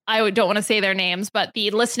 I don't want to say their names, but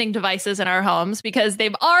the listening devices in our homes, because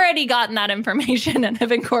they've already gotten that information and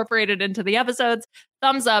have incorporated into the episodes.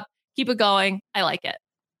 Thumbs up. Keep it going. I like it.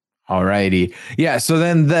 All righty. Yeah. So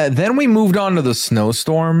then we moved on to the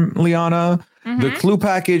snowstorm, Liana. Mm-hmm. The Clue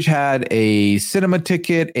package had a cinema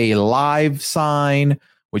ticket, a live sign,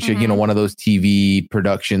 which, you know, one of those TV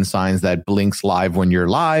production signs that blinks live when you're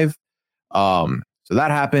live. So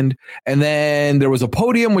that happened. And then there was a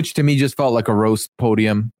podium, which to me just felt like a roast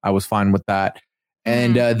podium. I was fine with that.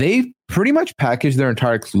 And they pretty much packaged their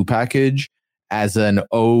entire Clue package as an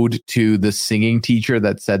ode to the singing teacher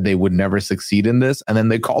that said they would never succeed in this. And then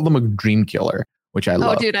they called them a dream killer, which I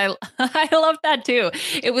love. Oh, dude, I love that too.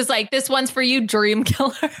 It was like, this one's for you, dream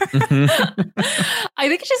killer. I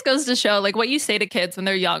think it just goes to show like what you say to kids when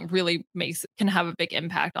they're young really can have a big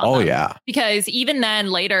impact on them. Oh, yeah. Because even then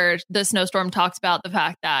later, the snowstorm talks about the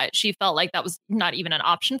fact that she felt like that was not even an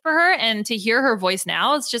option for her. And to hear her voice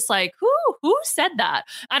now, it's just like, who said that?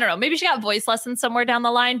 I don't know. Maybe she got voice lessons somewhere down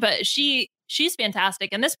the line, but she's fantastic.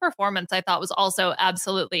 And this performance I thought was also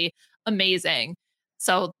absolutely amazing.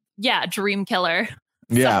 So yeah, dream killer.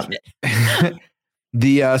 Yeah.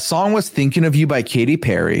 The song was Thinking of You by Katy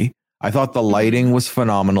Perry. I thought the lighting was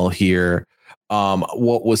phenomenal here.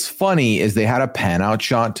 What was funny is they had a pan out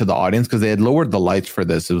shot to the audience because they had lowered the lights for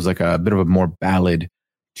this. It was like a bit of a more ballad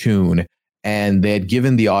tune. And they had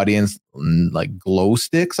given the audience like glow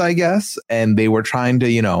sticks, I guess. And they were trying to,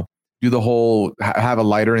 you know, do the whole have a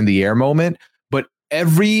lighter in the air moment. But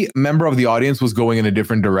every member of the audience was going in a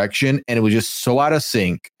different direction. And it was just so out of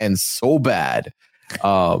sync and so bad.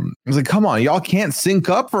 I was like, come on, y'all can't sync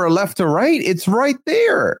up for a left to right. It's right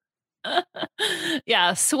there.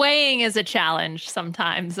 Yeah, swaying is a challenge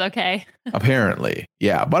sometimes. Okay. Apparently.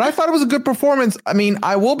 Yeah. But I thought it was a good performance. I mean,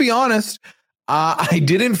 I will be honest. I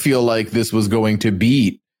didn't feel like this was going to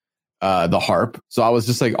beat the harp. So I was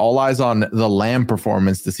just like all eyes on the Lamb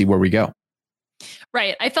performance to see where we go.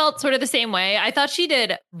 Right. I felt sort of the same way. I thought she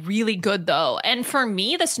did really good, though. And for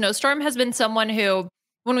me, the Snowstorm has been someone who,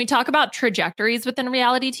 when we talk about trajectories within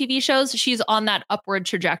reality TV shows, she's on that upward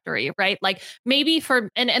trajectory, right? Like maybe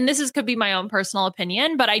and this could be my own personal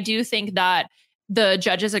opinion, but I do think that the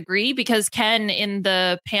judges agree because Ken in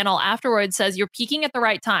the panel afterwards says you're peaking at the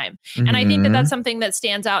right time. Mm-hmm. And I think that that's something that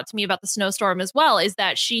stands out to me about the Snowstorm as well, is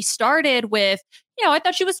that she started with, you know, I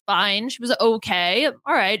thought she was fine. She was okay.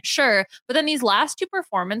 All right, sure. But then these last two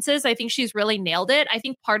performances, I think she's really nailed it. I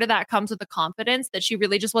think part of that comes with the confidence that she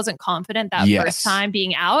really just wasn't confident that first time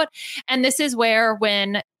being out. And this is where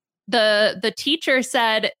when the teacher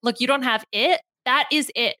said, look, you don't have it. That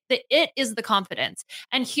is it. The it is the confidence.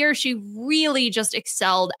 And here she really just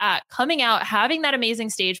excelled at coming out, having that amazing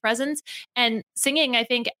stage presence and singing, I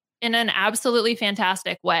think, in an absolutely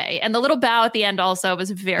fantastic way. And the little bow at the end also was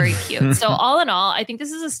very cute. So all in all, I think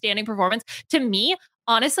this is a standing performance. To me,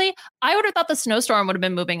 honestly, I would have thought the Snowstorm would have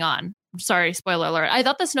been moving on. sorry, spoiler alert. I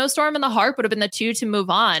thought the Snowstorm and the Harp would have been the two to move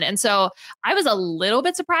on. And so I was a little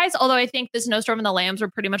bit surprised, although I think the Snowstorm and the Lambs were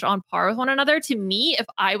pretty much on par with one another. To me, if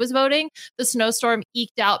I was voting, the Snowstorm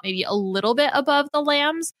eked out maybe a little bit above the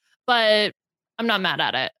Lambs, but I'm not mad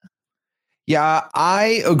at it. Yeah,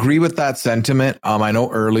 I agree with that sentiment. I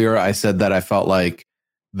know earlier I said that I felt like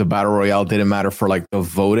the Battle Royale didn't matter for like the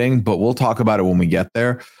voting, but we'll talk about it when we get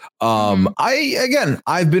there.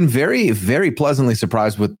 I've been very, very pleasantly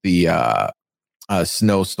surprised with the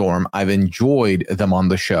Snowstorm. I've enjoyed them on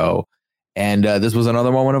the show. And this was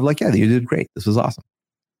another moment of like, yeah, you did great. This was awesome.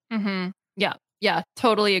 Mm-hmm. Yeah,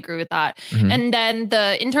 totally agree with that. Mm-hmm. And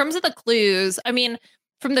then in terms of the clues, I mean,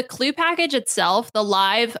 from the clue package itself, the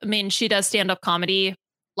live, I mean, she does stand-up comedy,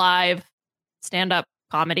 live stand-up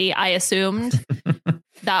comedy, I assumed.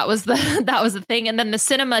 That was the thing. And then the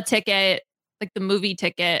cinema ticket, like the movie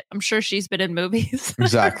ticket, I'm sure she's been in movies.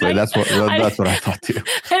 Exactly. That's what I thought too.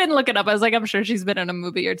 I didn't look it up. I was like, I'm sure she's been in a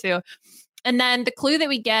movie or two. And then the clue that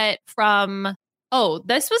we get from,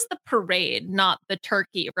 this was the parade, not the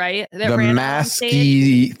turkey, right? The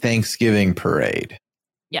Maskey Thanksgiving parade.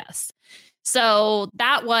 Yes. So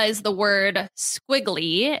that was the word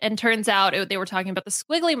squiggly. And turns out they were talking about the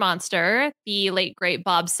squiggly monster, the late, great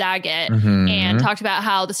Bob Saget, and talked about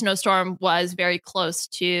how the Snowstorm was very close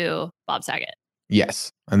to Bob Saget.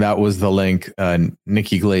 Yes. And that was the link.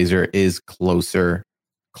 Nikki Glaser is close to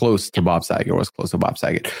Bob Saget, or was close to Bob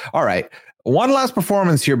Saget. All right. One last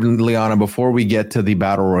performance here, Liana, before we get to the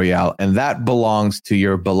Battle Royale, and that belongs to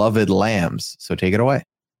your beloved Lambs. So take it away.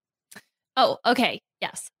 Oh, okay.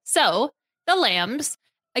 Yes. So the Lambs,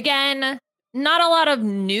 again, not a lot of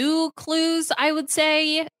new clues, I would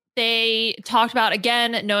say. They talked about,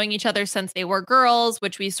 again, knowing each other since they were girls,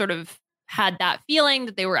 which we sort of had that feeling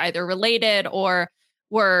that they were either related or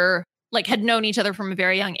were like had known each other from a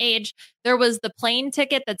very young age. There was the plane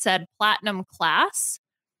ticket that said platinum class,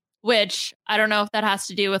 which I don't know if that has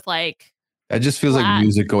to do with like. That just feels like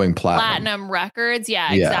music going platinum. Platinum records.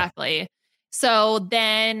 Yeah, exactly. So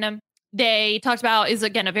then they talked about is,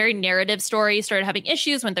 again, a very narrative story, started having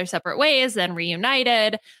issues, went their separate ways, then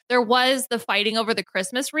reunited. There was the fighting over the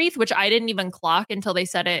Christmas wreath, which I didn't even clock until they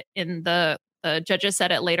said it in the judges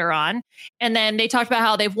said it later on. And then they talked about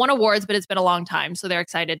how they've won awards, but it's been a long time. So they're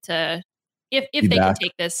excited to, if they can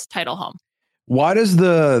take this title home. Why does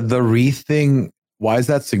the wreath thing, why is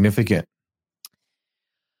that significant?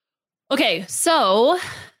 Okay, so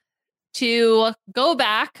to go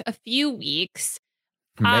back a few weeks,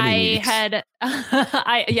 I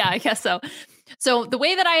guess so. So the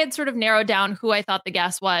way that I had sort of narrowed down who I thought the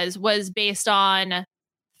guest was based on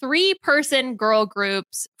 3-person girl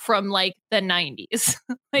groups from like the 90s,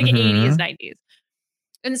 like 80s, 90s.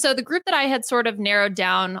 And so the group that I had sort of narrowed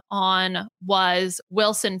down on was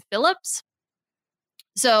Wilson Phillips.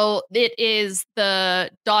 So it is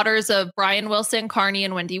the daughters of Brian Wilson, Carney,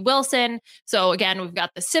 and Wendy Wilson. So again, we've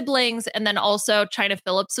got the siblings, and then also China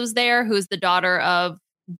Phillips was there, who's the daughter of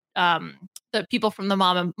the people from the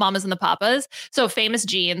Mamas and the Papas. So Famous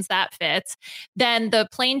Jeans, that fits. Then the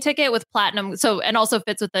plane ticket with platinum. So, and also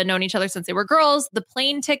fits with the known each other since they were girls. The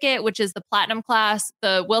plane ticket, which is the platinum class,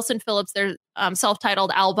 the Wilson Phillips, their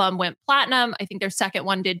self-titled album went platinum. I think their second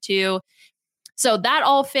one did too. So that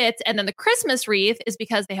all fits. And then the Christmas wreath is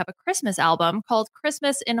because they have a Christmas album called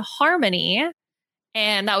Christmas in Harmony.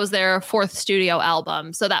 And that was their 4th studio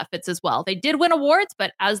album. So that fits as well. They did win awards,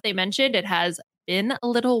 but as they mentioned, it has been a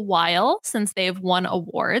little while since they've won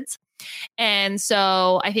awards. And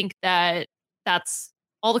so I think that's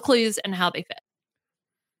all the clues and how they fit.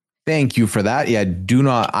 Thank you for that. Yeah,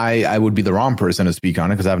 I would be the wrong person to speak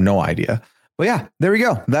on it because I have no idea. But yeah, there we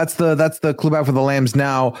go. That's the clue back for the Lambs.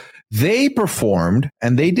 Now, they performed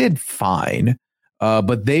and they did fine.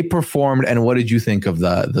 But they performed, and what did you think of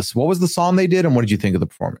this? What was the song they did, and what did you think of the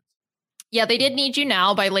performance? Yeah, they did Need You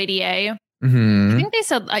Now by Lady A. Mm-hmm. I think they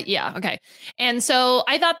said, yeah, okay. And so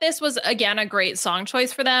I thought this was, again, a great song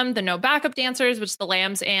choice for them. The no backup dancers, which the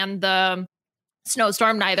Lambs and the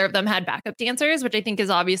Snowstorm, neither of them had backup dancers, which I think is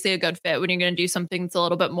obviously a good fit when you're going to do something that's a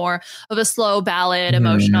little bit more of a slow ballad,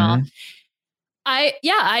 emotional. I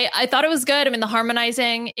thought it was good. I mean, the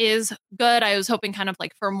harmonizing is good. I was hoping kind of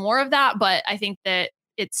like for more of that, but I think that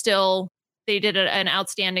they did an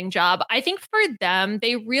outstanding job. I think for them,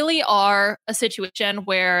 they really are a situation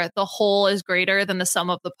where the whole is greater than the sum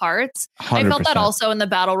of the parts. 100%. I felt that also in the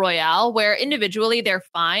Battle Royale, where individually they're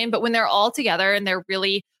fine, but when they're all together and they're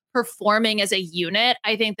really performing as a unit,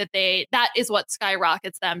 I think that is what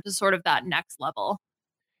skyrockets them to sort of that next level.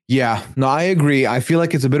 Yeah, no, I agree. I feel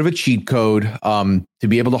like it's a bit of a cheat code to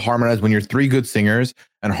be able to harmonize when you're 3 good singers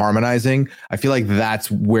and harmonizing. I feel like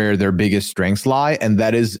that's where their biggest strengths lie. And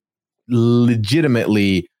that is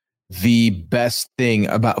legitimately the best thing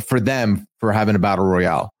for them for having a battle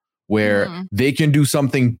royale where they can do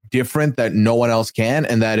something different that no one else can.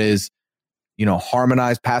 And that is,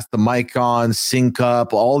 harmonize, pass the mic on, sync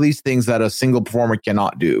up, all these things that a single performer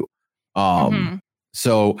cannot do.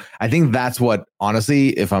 So I think that's what,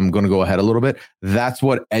 honestly, if I'm going to go ahead a little bit, that's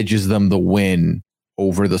what edges them the win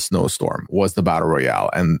over the Snowstorm was the battle royale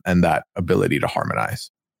and that ability to harmonize.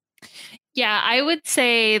 Yeah, I would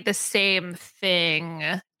say the same thing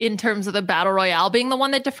in terms of the battle royale being the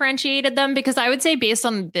one that differentiated them, because I would say based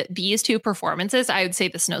on these two performances, I would say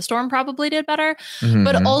the Snowstorm probably did better.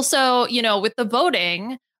 But also, with the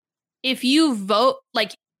voting, if you vote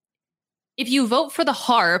for the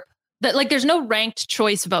harp, that there's no ranked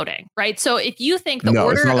choice voting, right? So if you think the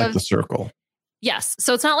order it's not of like the circle. Yes.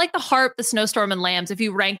 So it's not like the harp, the Snowstorm, and Lambs. If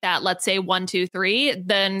you rank that, let's say 1, 2, 3,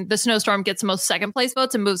 then the Snowstorm gets most second place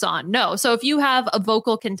votes and moves on. No. So if you have a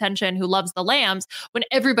vocal contention who loves the Lambs, when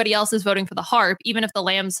everybody else is voting for the harp, even if the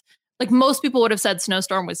Lambs, most people would have said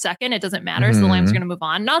Snowstorm was second, it doesn't matter. So the Lambs are going to move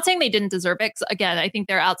on. Not saying they didn't deserve it. Again, I think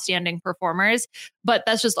they're outstanding performers, but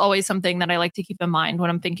that's just always something that I like to keep in mind when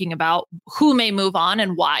I'm thinking about who may move on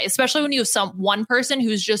and why, especially when you have one person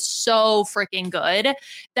who's just so freaking good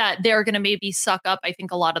that they're going to maybe suck up, I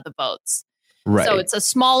think, a lot of the votes. Right. So it's a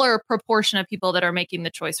smaller proportion of people that are making the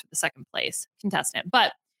choice for the second place contestant.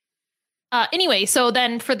 But anyway, so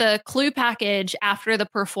then for the clue package after the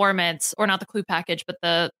performance, or not the clue package, but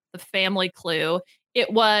the family clue,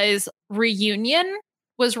 it was reunion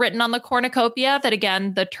was written on the cornucopia that,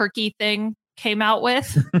 again, the turkey thing came out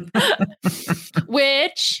with,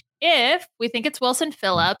 which, if we think it's Wilson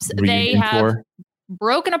Phillips, they have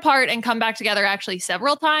broken apart and come back together actually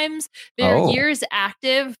several times. Their years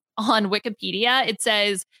active on Wikipedia, it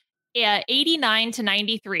says 89 to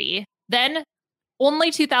 93, then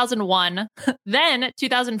only 2001, then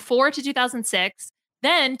 2004 to 2006,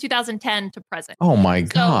 then 2010 to present. Oh my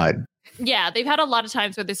God. So, yeah, they've had a lot of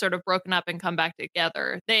times where they sort of broken up and come back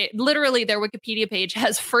together. They literally, their Wikipedia page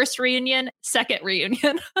has first reunion, second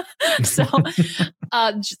reunion. So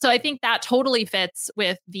I think that totally fits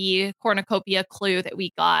with the cornucopia clue that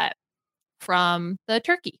we got from the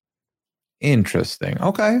turkey. Interesting.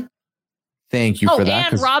 Okay. Thank you for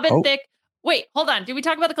that. And Robin Thicke. Wait, hold on. Did we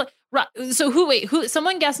talk about so who?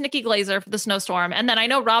 Someone guessed Nikki Glaser for the Snowstorm. And then I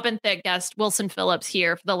know Robin Thicke guessed Wilson Phillips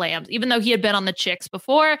here for the Lambs, even though he had been on the Chicks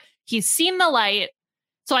before. He's seen the light.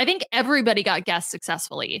 So I think everybody got guessed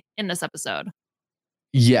successfully in this episode.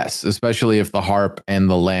 Yes, especially if the harp and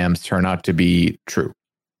the Lambs turn out to be true.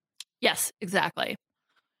 Yes, exactly.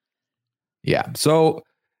 Yeah. So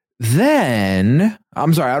then,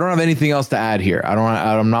 I'm sorry, I don't have anything else to add here.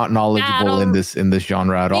 I'm not knowledgeable in this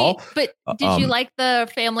genre at all. But did you like the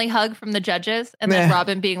family hug from the judges and then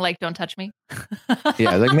Robin being like, "Don't touch me"?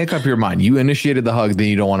 Yeah, make up your mind. You initiated the hug, then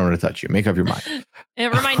you don't want him to touch you. Make up your mind.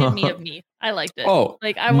 It reminded me of me. I liked it.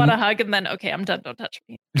 I want a hug, and then okay, I'm done. Don't touch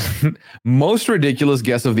me. Most ridiculous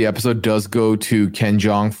guess of the episode does go to Ken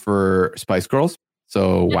Jeong for Spice Girls.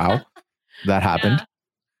 So wow, that happened.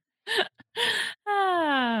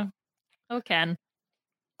 Ken.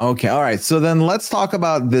 Okay, all right. So then let's talk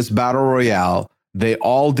about this battle royale. They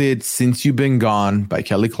all did Since You've Been Gone by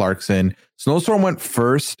Kelly Clarkson. Snowstorm went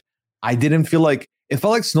first. I didn't feel like it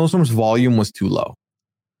felt like Snowstorm's volume was too low.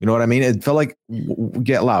 You know what I mean? It felt like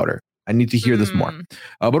get louder. I need to hear this more.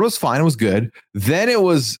 But it was fine. It was good. Then it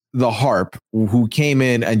was the harp who came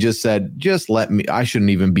in and just said, "Just let me. I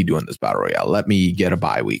shouldn't even be doing this battle royale. Let me get a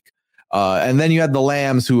bye week." And then you had the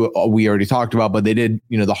Lambs, who we already talked about, but they did,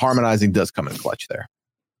 the harmonizing does come in clutch there.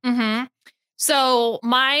 Mm-hmm. So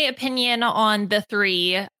my opinion on the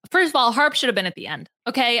three, first of all, harp should have been at the end.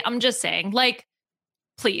 Okay. I'm just saying,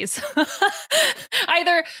 please.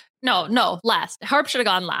 Last. Harp should have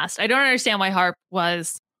gone last. I don't understand why harp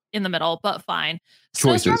was in the middle, but fine.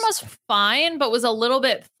 Snowstorm was fine, but was a little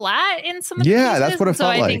bit flat in some of the pieces. That's what it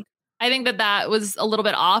felt like. I think that was a little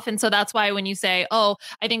bit off. And so that's why when you say, I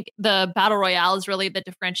think the battle royale is really the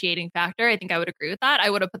differentiating factor, I think I would agree with that. I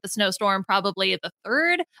would have put the Snowstorm probably at the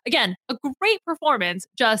third. Again, a great performance,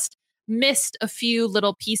 just missed a few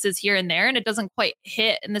little pieces here and there. And it doesn't quite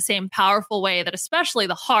hit in the same powerful way that especially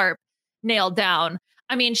the harp nailed down.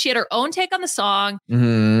 I mean, she had her own take on the song.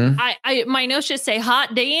 Mm-hmm. My notes just say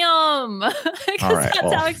hot damn, because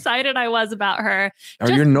that's how excited I was about her.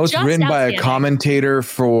 Are your notes written by a commentator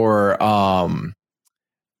for oh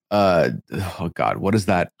God, what is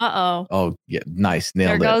that? Oh yeah, nice,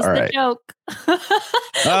 nailed there it. There goes the joke. Wait,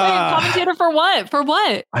 commentator for what? For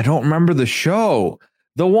what? I don't remember the show.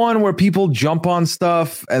 The one where people jump on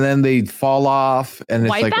stuff and then they fall off, and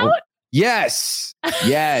it's Wipeout? Yes.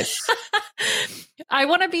 Yes. I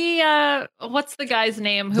want to be, what's the guy's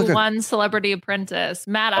name who won Celebrity Apprentice?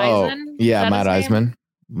 Matt Oh, Eisman? yeah, Matt Eisman.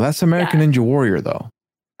 That's American Ninja Warrior, though.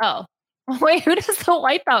 Oh, wait, who does the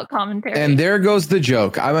Wipeout commentary? And there goes the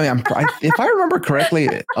joke. I mean, if I remember correctly,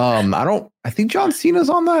 I think John Cena's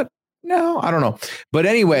on that. No, I don't know. But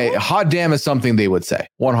anyway, hot damn is something they would say.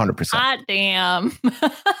 100%. Hot damn.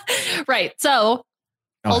 Right. So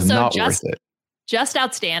also not worth it. Just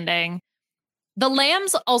outstanding. The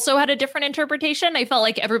Lambs also had a different interpretation. I felt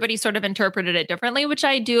like everybody sort of interpreted it differently, which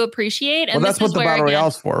I do appreciate. And well, that's what the Battle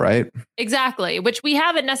Royale's for, right? Exactly, which we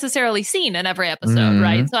haven't necessarily seen in every episode,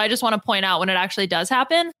 right? So I just want to point out when it actually does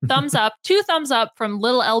happen. Thumbs up, 2 thumbs up from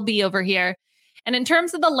little LB over here. And in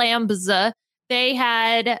terms of the Lambs, they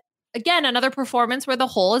had, again, another performance where the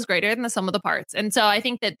whole is greater than the sum of the parts. And so I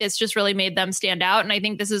think that this just really made them stand out. And I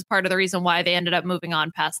think this is part of the reason why they ended up moving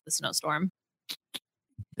on past the snowstorm.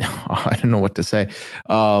 I don't know what to say.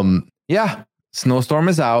 Yeah, Snowstorm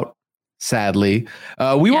is out, sadly.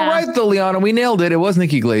 We were right, though, Liana. We nailed it. It was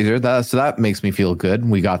Nikki Glaser. So that makes me feel good.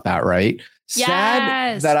 We got that right.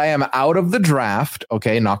 Sad that I am out of the draft.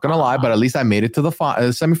 Okay, not going to lie, but at least I made it to the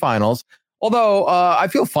semifinals. Although I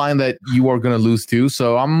feel fine that you are going to lose too.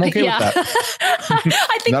 So I'm okay with that.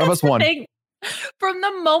 I think none of us won. Thing. From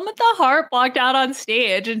the moment the Harp walked out on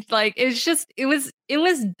stage, and like it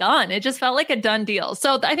was done. It just felt like a done deal.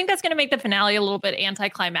 So I think that's going to make the finale a little bit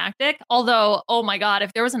anticlimactic. Although, oh my god,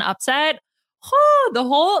 if there was an upset, the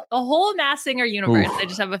whole Masked Singer universe, I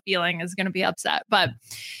just have a feeling is going to be upset. But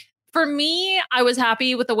for me, I was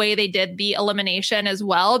happy with the way they did the elimination as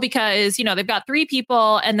well, because, you know, they've got 3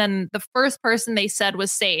 people. And then the first person they said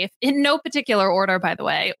was safe, in no particular order, by the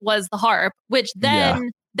way, was the Harp, which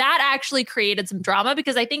then that actually created some drama,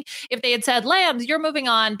 because I think if they had said, Lambs, you're moving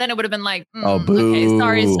on, then it would have been like, okay,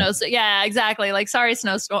 sorry, Snowstorm. Yeah, exactly. Like, sorry,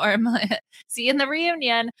 Snowstorm. See you in the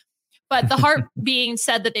reunion. But the Harp being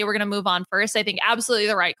said that they were going to move on first, I think absolutely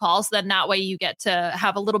the right call. So then that way you get to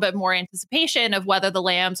have a little bit more anticipation of whether the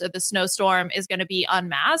Lambs or the Snowstorm is going to be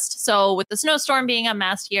unmasked. So with the Snowstorm being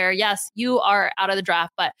unmasked here, yes, you are out of the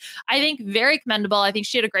draft. But I think very commendable. I think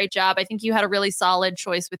she did a great job. I think you had a really solid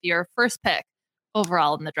choice with your first pick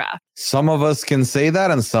overall in the draft. Some of us can say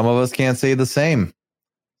that and some of us can't say the same.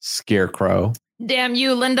 Scarecrow. Damn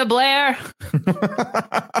you, Linda Blair.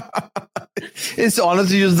 It's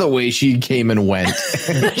honestly just the way she came and went.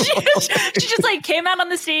 she just like came out on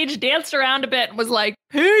the stage, danced around a bit, and was like,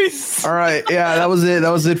 peace. All right. Yeah, that was it. That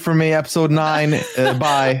was it for me. Episode 9.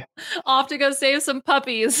 Bye. Off to go save some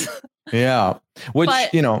puppies. Yeah. Which,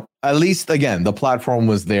 you know, at least, again, the platform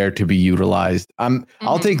was there to be utilized.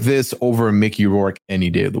 I'll take this over Mickey Rourke any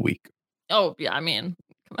day of the week. Oh, yeah. I mean,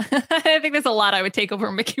 I think there's a lot I would take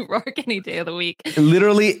over Mickey Rourke any day of the week.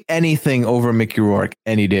 Literally anything over Mickey Rourke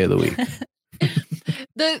any day of the week.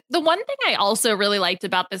 The one thing I also really liked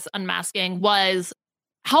about this unmasking was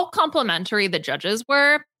how complimentary the judges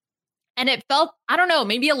were. And it felt, I don't know,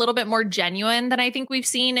 maybe a little bit more genuine than I think we've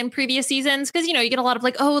seen in previous seasons. Because, you know, you get a lot of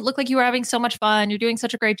like, oh, it looked like you were having so much fun. You're doing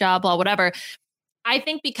such a great job, blah, whatever. I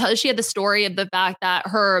think because she had the story of the fact that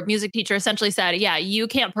her music teacher essentially said, yeah, you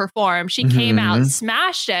can't perform. She came out,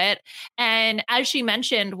 smashed it. And as she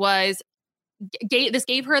mentioned, this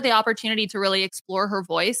gave her the opportunity to really explore her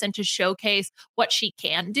voice and to showcase what she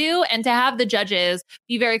can do. And to have the judges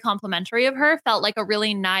be very complimentary of her felt like a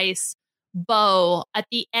really nice bow at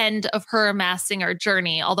the end of her Masked Singer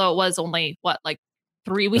journey. Although it was only,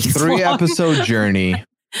 3 weeks a 3-episode journey.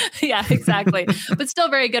 Yeah, exactly. But still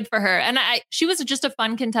very good for her. And she was just a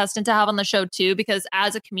fun contestant to have on the show too, because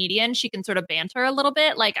as a comedian, she can sort of banter a little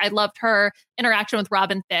bit. Like I loved her interaction with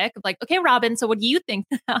Robin Thicke. Like, okay, Robin, so what do you think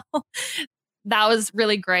now? That was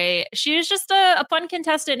really great. She was just a fun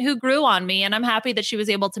contestant who grew on me, and I'm happy that she was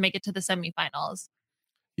able to make it to the semifinals.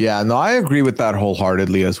 Yeah, no, I agree with that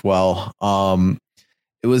wholeheartedly as well.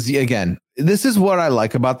 It was, again, this is what I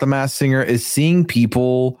like about the Masked Singer, is seeing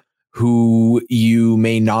people who you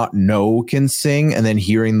may not know can sing, and then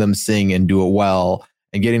hearing them sing and do it well,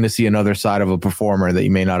 and getting to see another side of a performer that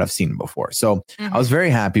you may not have seen before. So I was very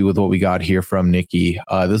happy with what we got here from Nikki.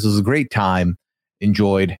 This was a great time.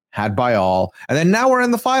 Enjoyed, had by all. And then now we're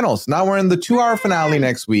in the finals. Now we're in the 2-hour finale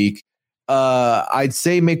next week. I'd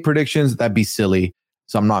say make predictions. That'd be silly.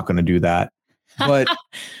 So I'm not going to do that. But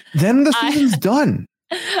then the season's done.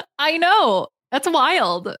 I know. That's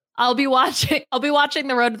wild. I'll be watching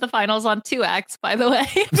the Road to the Finals on 2X, by the way,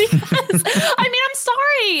 because I mean, I'm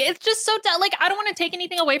sorry. It's just so like, I don't want to take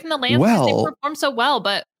anything away from the Lambs because they perform so well,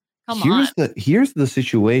 but come on. Here's the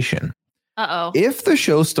situation. Uh-oh. If the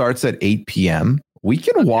show starts at 8 p.m., we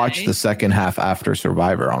can watch the second half after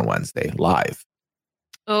Survivor on Wednesday live.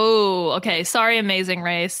 Oh, okay. Sorry, Amazing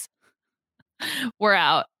Race. We're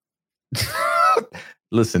out.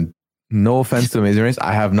 Listen, no offense to Amazing Race.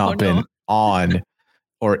 I have not been on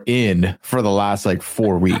or in for the last like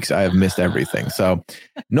 4 weeks. I have missed everything. So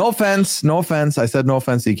no offense. I said no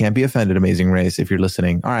offense. So you can't be offended, Amazing Race, if you're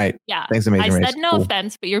listening. All right. Yeah. Thanks, Amazing Race. I said no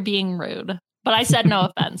offense, but you're being rude. But I said no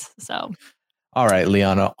offense. So. All right,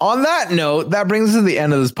 Liana. On that note, that brings us to the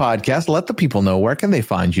end of this podcast. Let the people know, where can they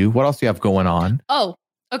find you? What else do you have going on? Oh,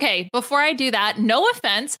 okay. Before I do that, no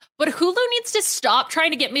offense, but Hulu needs to stop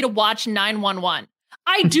trying to get me to watch 911.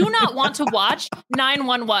 I do not want to watch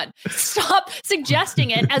 911. Stop suggesting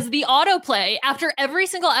it as the autoplay after every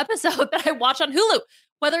single episode that I watch on Hulu,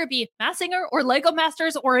 whether it be Masked Singer or Lego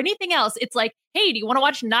Masters or anything else. It's like, hey, do you want to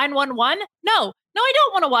watch 911? No, I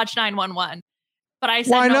don't want to watch 911. But I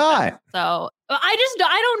said why no not? offense, so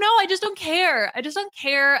I don't know. I just don't care. I just don't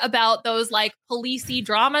care about those like policey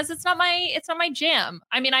dramas. It's not my jam.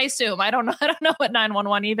 I mean, I assume. I don't know what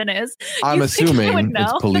 911 even is. I'm assuming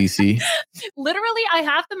it's policey. Literally, I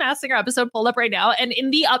have the Masked Singer episode pulled up right now, and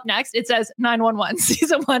in the up next, it says 911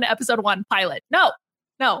 season 1, episode 1 pilot. No,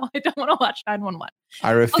 I don't want to watch 911.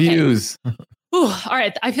 I refuse. Okay. All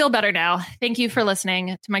right, I feel better now. Thank you for listening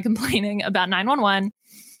to my complaining about 911.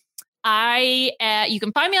 You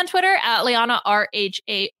can find me on Twitter at Liana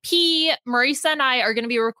RHAP. Marisa and I are going to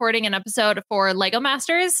be recording an episode for Lego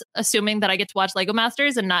Masters, assuming that I get to watch Lego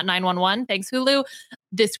Masters and not 911. Thanks, Hulu,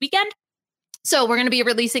 this weekend. So we're going to be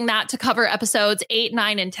releasing that to cover episodes 8,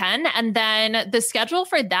 9, and 10. And then the schedule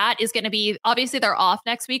for that is going to be, obviously they're off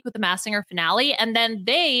next week with the Masked Singer finale. And then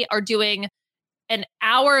they are doing an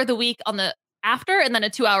hour the week on the after, and then a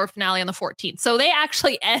 2-hour finale on the 14th. So they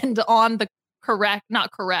actually end on the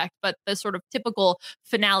not correct, but the sort of typical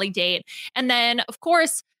finale date. And then, of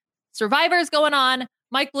course, Survivor's going on.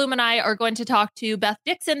 Mike Bloom and I are going to talk to Beth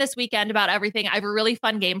Dixon this weekend about everything. I have a really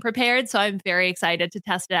fun game prepared, so I'm very excited to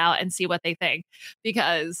test it out and see what they think,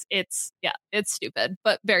 because it's stupid,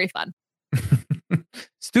 but very fun.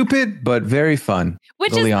 Stupid, but very fun.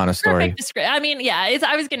 Which the is Liana story. I mean, yeah,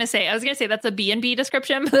 I was gonna say that's a B&B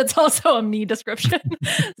description, but it's also a me description.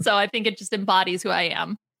 So I think it just embodies who I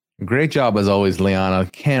am. Great job as always, Liana.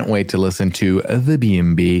 Can't wait to listen to the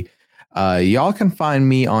B&B. Y'all can find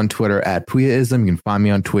me on Twitter at Puyaism. You can find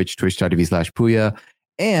me on Twitch, twitch.tv/Puya,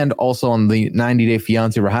 and also on the 90 Day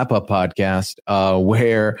Fiancé Wrap-Up podcast,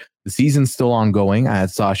 where the season's still ongoing. I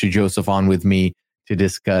had Sasha Joseph on with me to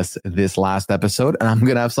discuss this last episode, and I'm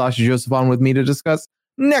going to have Sasha Joseph on with me to discuss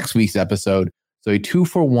next week's episode. So a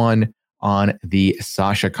 2-for-1 on the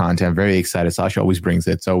Sasha content. Very excited. Sasha always brings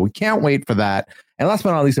it. So we can't wait for that. And last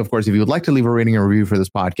but not least, of course, if you would like to leave a rating and review for this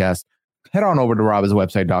podcast, head on over to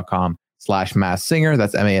robhasawebsite.com/maskedsinger.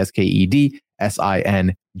 That's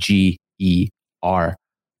MASKEDSINGER.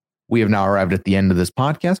 We have now arrived at the end of this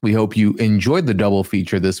podcast. We hope you enjoyed the double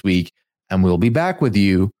feature this week, and we'll be back with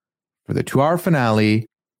you for the 2-hour finale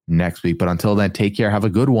next week. But until then, take care. Have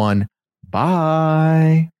a good one.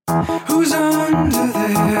 Bye. Who's under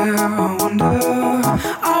there? I wonder.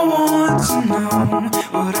 I want to know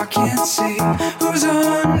what I can't see. Who's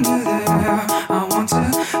under there? I want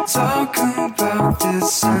to talk about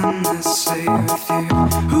this endlessly with you.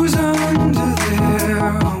 Who's under there?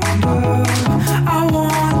 I wonder. I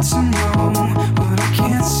want to know what I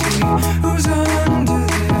can't see. Who's under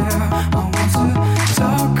there? I want to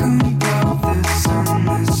talk about this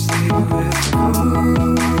endlessly with you.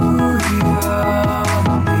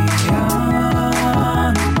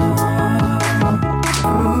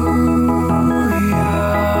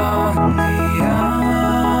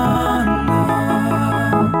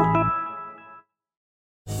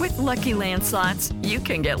 Lucky Land Slots, you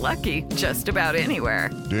can get lucky just about anywhere.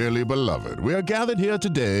 Dearly beloved, we are gathered here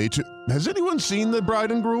today to... Has anyone seen the bride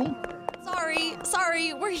and groom?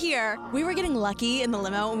 Sorry, we're here. We were getting lucky in the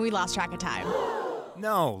limo and we lost track of time.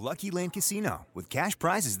 No, Lucky Land Casino, with cash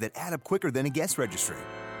prizes that add up quicker than a guest registry.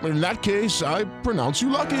 In that case, I pronounce you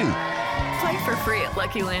lucky. Play for free at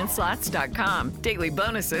LuckyLandSlots.com. Daily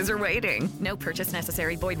bonuses are waiting. No purchase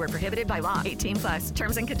necessary. Void where prohibited by law. 18+.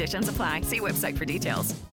 Terms and conditions apply. See website for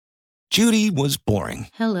details. Judy was boring.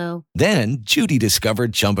 Hello. Then Judy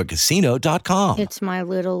discovered ChumbaCasino.com. It's my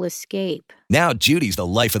little escape. Now Judy's the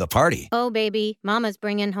life of the party. Oh, baby, mama's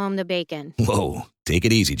bringing home the bacon. Whoa, take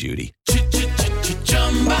it easy, Judy.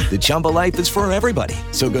 The Chumba life is for everybody.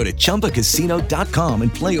 So go to ChumbaCasino.com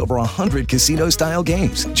and play over 100 casino-style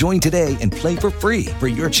games. Join today and play for free for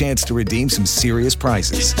your chance to redeem some serious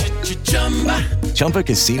prizes.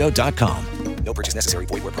 ChumbaCasino.com. No purchase necessary.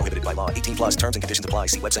 Void where prohibited by law. 18+. Terms and conditions apply.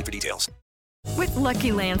 See website for details. With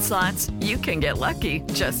Lucky Land Slots, you can get lucky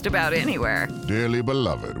just about anywhere. Dearly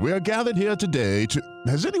beloved, we are gathered here today to...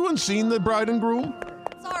 Has anyone seen the bride and groom?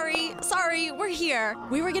 Sorry, we're here.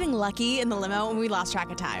 We were getting lucky in the limo and we lost track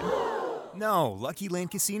of time. No, Lucky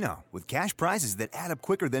Land Casino, with cash prizes that add up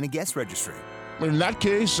quicker than a guest registry. In that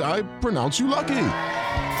case, I pronounce you lucky.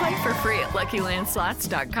 Play for free at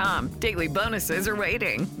LuckyLandSlots.com. Daily bonuses are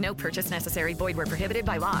waiting. No purchase necessary. Void where prohibited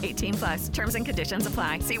by law. 18+. Terms and conditions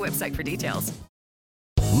apply. See website for details.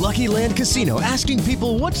 Lucky Land Casino, asking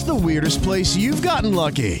people, what's the weirdest place you've gotten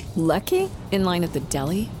lucky? Lucky? In line at the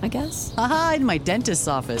deli, I guess? Aha, in my dentist's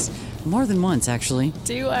office. More than once, actually.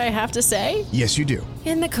 Do I have to say? Yes, you do.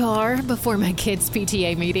 In the car before my kids'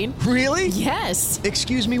 PTA meeting. Really? Yes.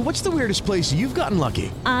 Excuse me, what's the weirdest place you've gotten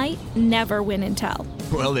lucky? I never win and tell.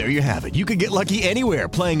 Well, there you have it. You can get lucky anywhere,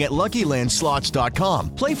 playing at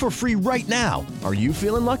LuckyLandSlots.com. Play for free right now. Are you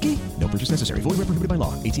feeling lucky? No purchase necessary. Void where prohibited by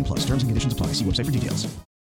law. 18+. Terms and conditions apply. See website for details.